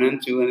 1 and then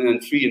 2 and then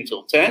 3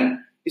 until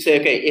 10. You say,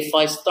 okay, if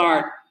I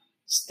start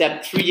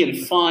step 3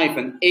 and 5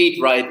 and 8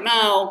 right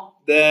now,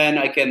 then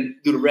I can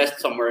do the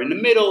rest somewhere in the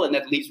middle, and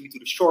that leads me to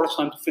the shortest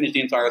time to finish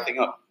the entire thing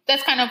up.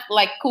 That's kind of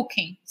like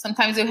cooking.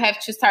 Sometimes you have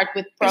to start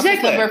with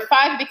process number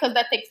 5 because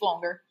that takes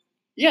longer.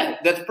 Yeah,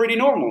 that's pretty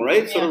normal,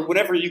 right? Yeah. So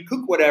whenever you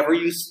cook whatever,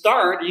 you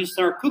start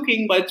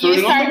cooking by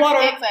turning on the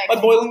water, by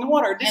boiling the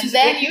water. This is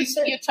then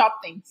you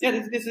chop things. Yeah,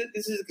 this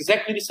is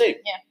exactly the same.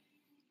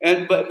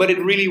 Yeah. But it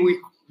really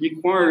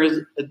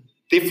requires a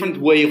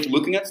different way of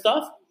looking at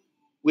stuff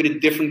with a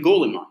different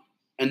goal in mind.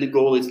 And the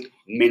goal is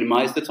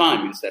minimize the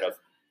time instead of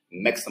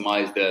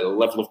maximize the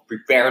level of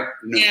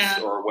preparedness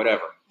or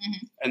whatever.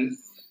 Mm-hmm. And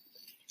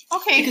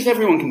okay, because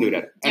everyone can do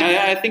that, and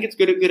I think it's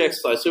good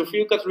exercise. So for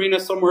you, Katarina,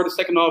 somewhere the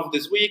second half of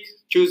this week,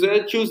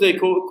 Tuesday,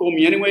 call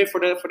me anyway for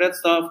that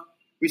stuff.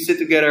 We sit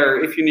together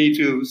if you need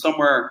to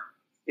somewhere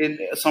in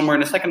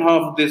the second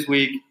half of this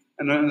week,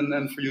 and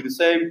then for you the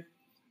same,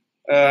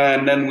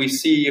 and then we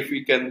see if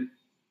we can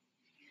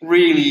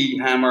really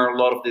hammer a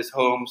lot of this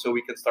home, so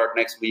we can start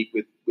next week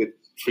with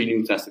 3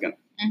 new tests again.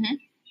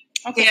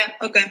 Mm-hmm. Okay. Yeah.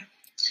 Okay.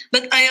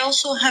 But I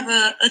also have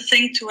a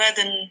thing to add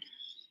in.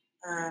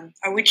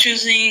 Are we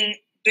choosing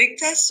big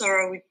tests or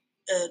are we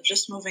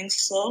just moving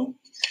slow?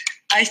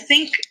 I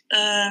think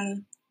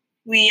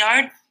we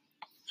are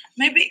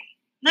maybe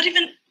not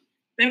even.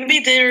 Maybe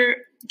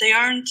they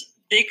aren't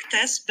big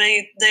tests, but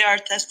they are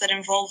tests that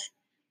involve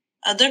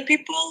other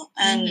people,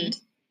 and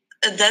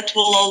that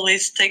will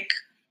always take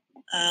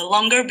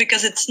longer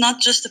because it's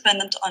not just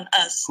dependent on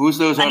us. Who's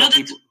those other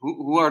people?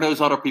 Who are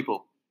those other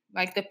people?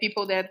 Like the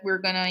people that we're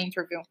gonna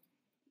interview.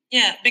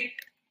 Yeah,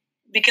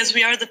 because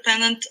we are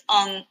dependent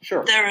on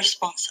their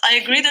response. I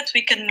agree that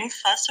we can move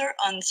faster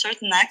on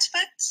certain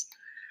aspects,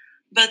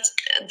 but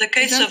the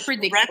case of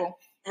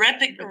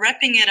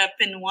wrapping it up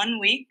in 1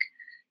 week,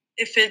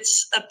 if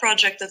it's a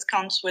project that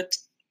comes with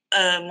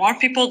more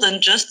people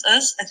than just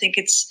us, I think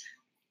it's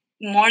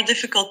more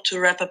difficult to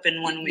wrap up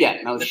in 1 week.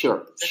 Yeah, no,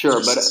 sure.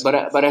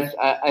 But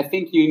I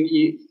think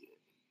you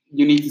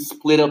need to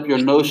split up your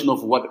notion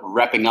of what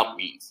wrapping up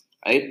means,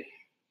 right?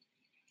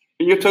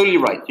 And you're totally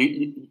right.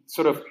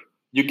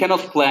 You cannot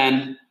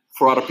plan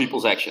for other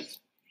people's actions,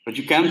 but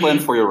you can plan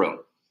for your own.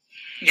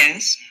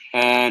 Yes.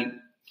 And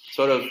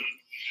sort of,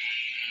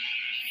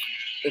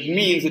 it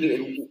means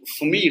that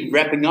for me,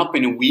 wrapping up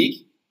in a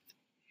week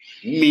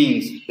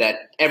means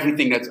that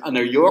everything that's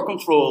under your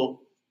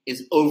control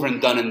is over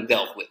and done and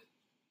dealt with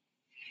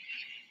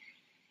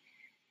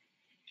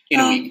in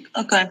a week.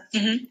 Okay.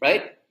 Mm-hmm.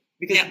 Right?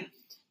 Because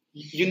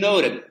you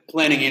know that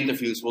planning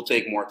interviews will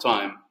take more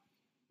time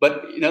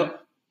But,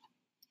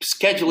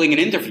 scheduling an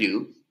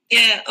interview.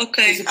 Yeah,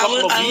 okay. Is a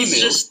couple of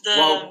emails just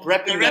while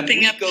prepping the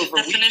wrapping up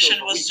definition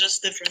week was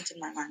just different in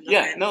my mind.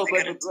 Yeah,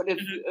 okay, but if,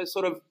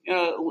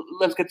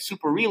 let's get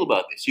super real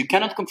about this. You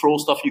cannot control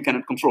stuff you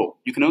cannot control.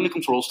 You can only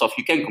control stuff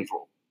you can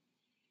control.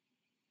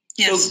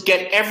 Yes. So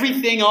get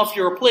everything off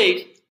your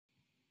plate.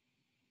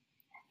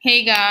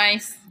 Hey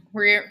guys,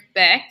 we're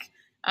back.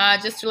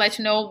 Just to let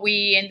you know,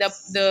 we end up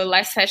the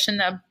last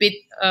session a bit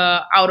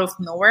out of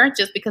nowhere,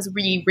 just because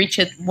we reached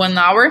 1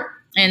 hour.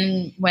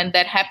 And when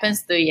that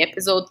happens, the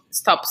episode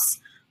stops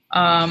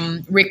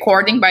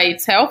recording by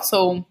itself.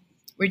 So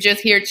we're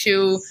just here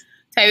to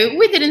tell you,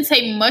 we didn't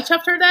say much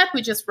after that.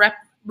 We just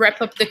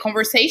wrap up the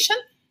conversation.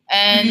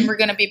 And we're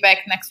going to be back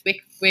next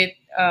week with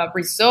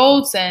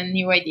results and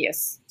new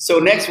ideas. So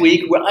next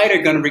week, we're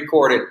either going to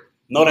record it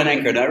not on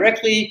Anchor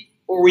directly,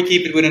 or we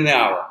keep it within an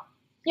hour.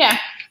 Yeah.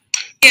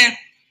 Yeah.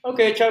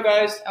 Okay, ciao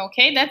guys.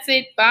 Okay, that's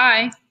it.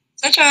 Bye.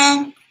 Ciao,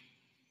 ciao.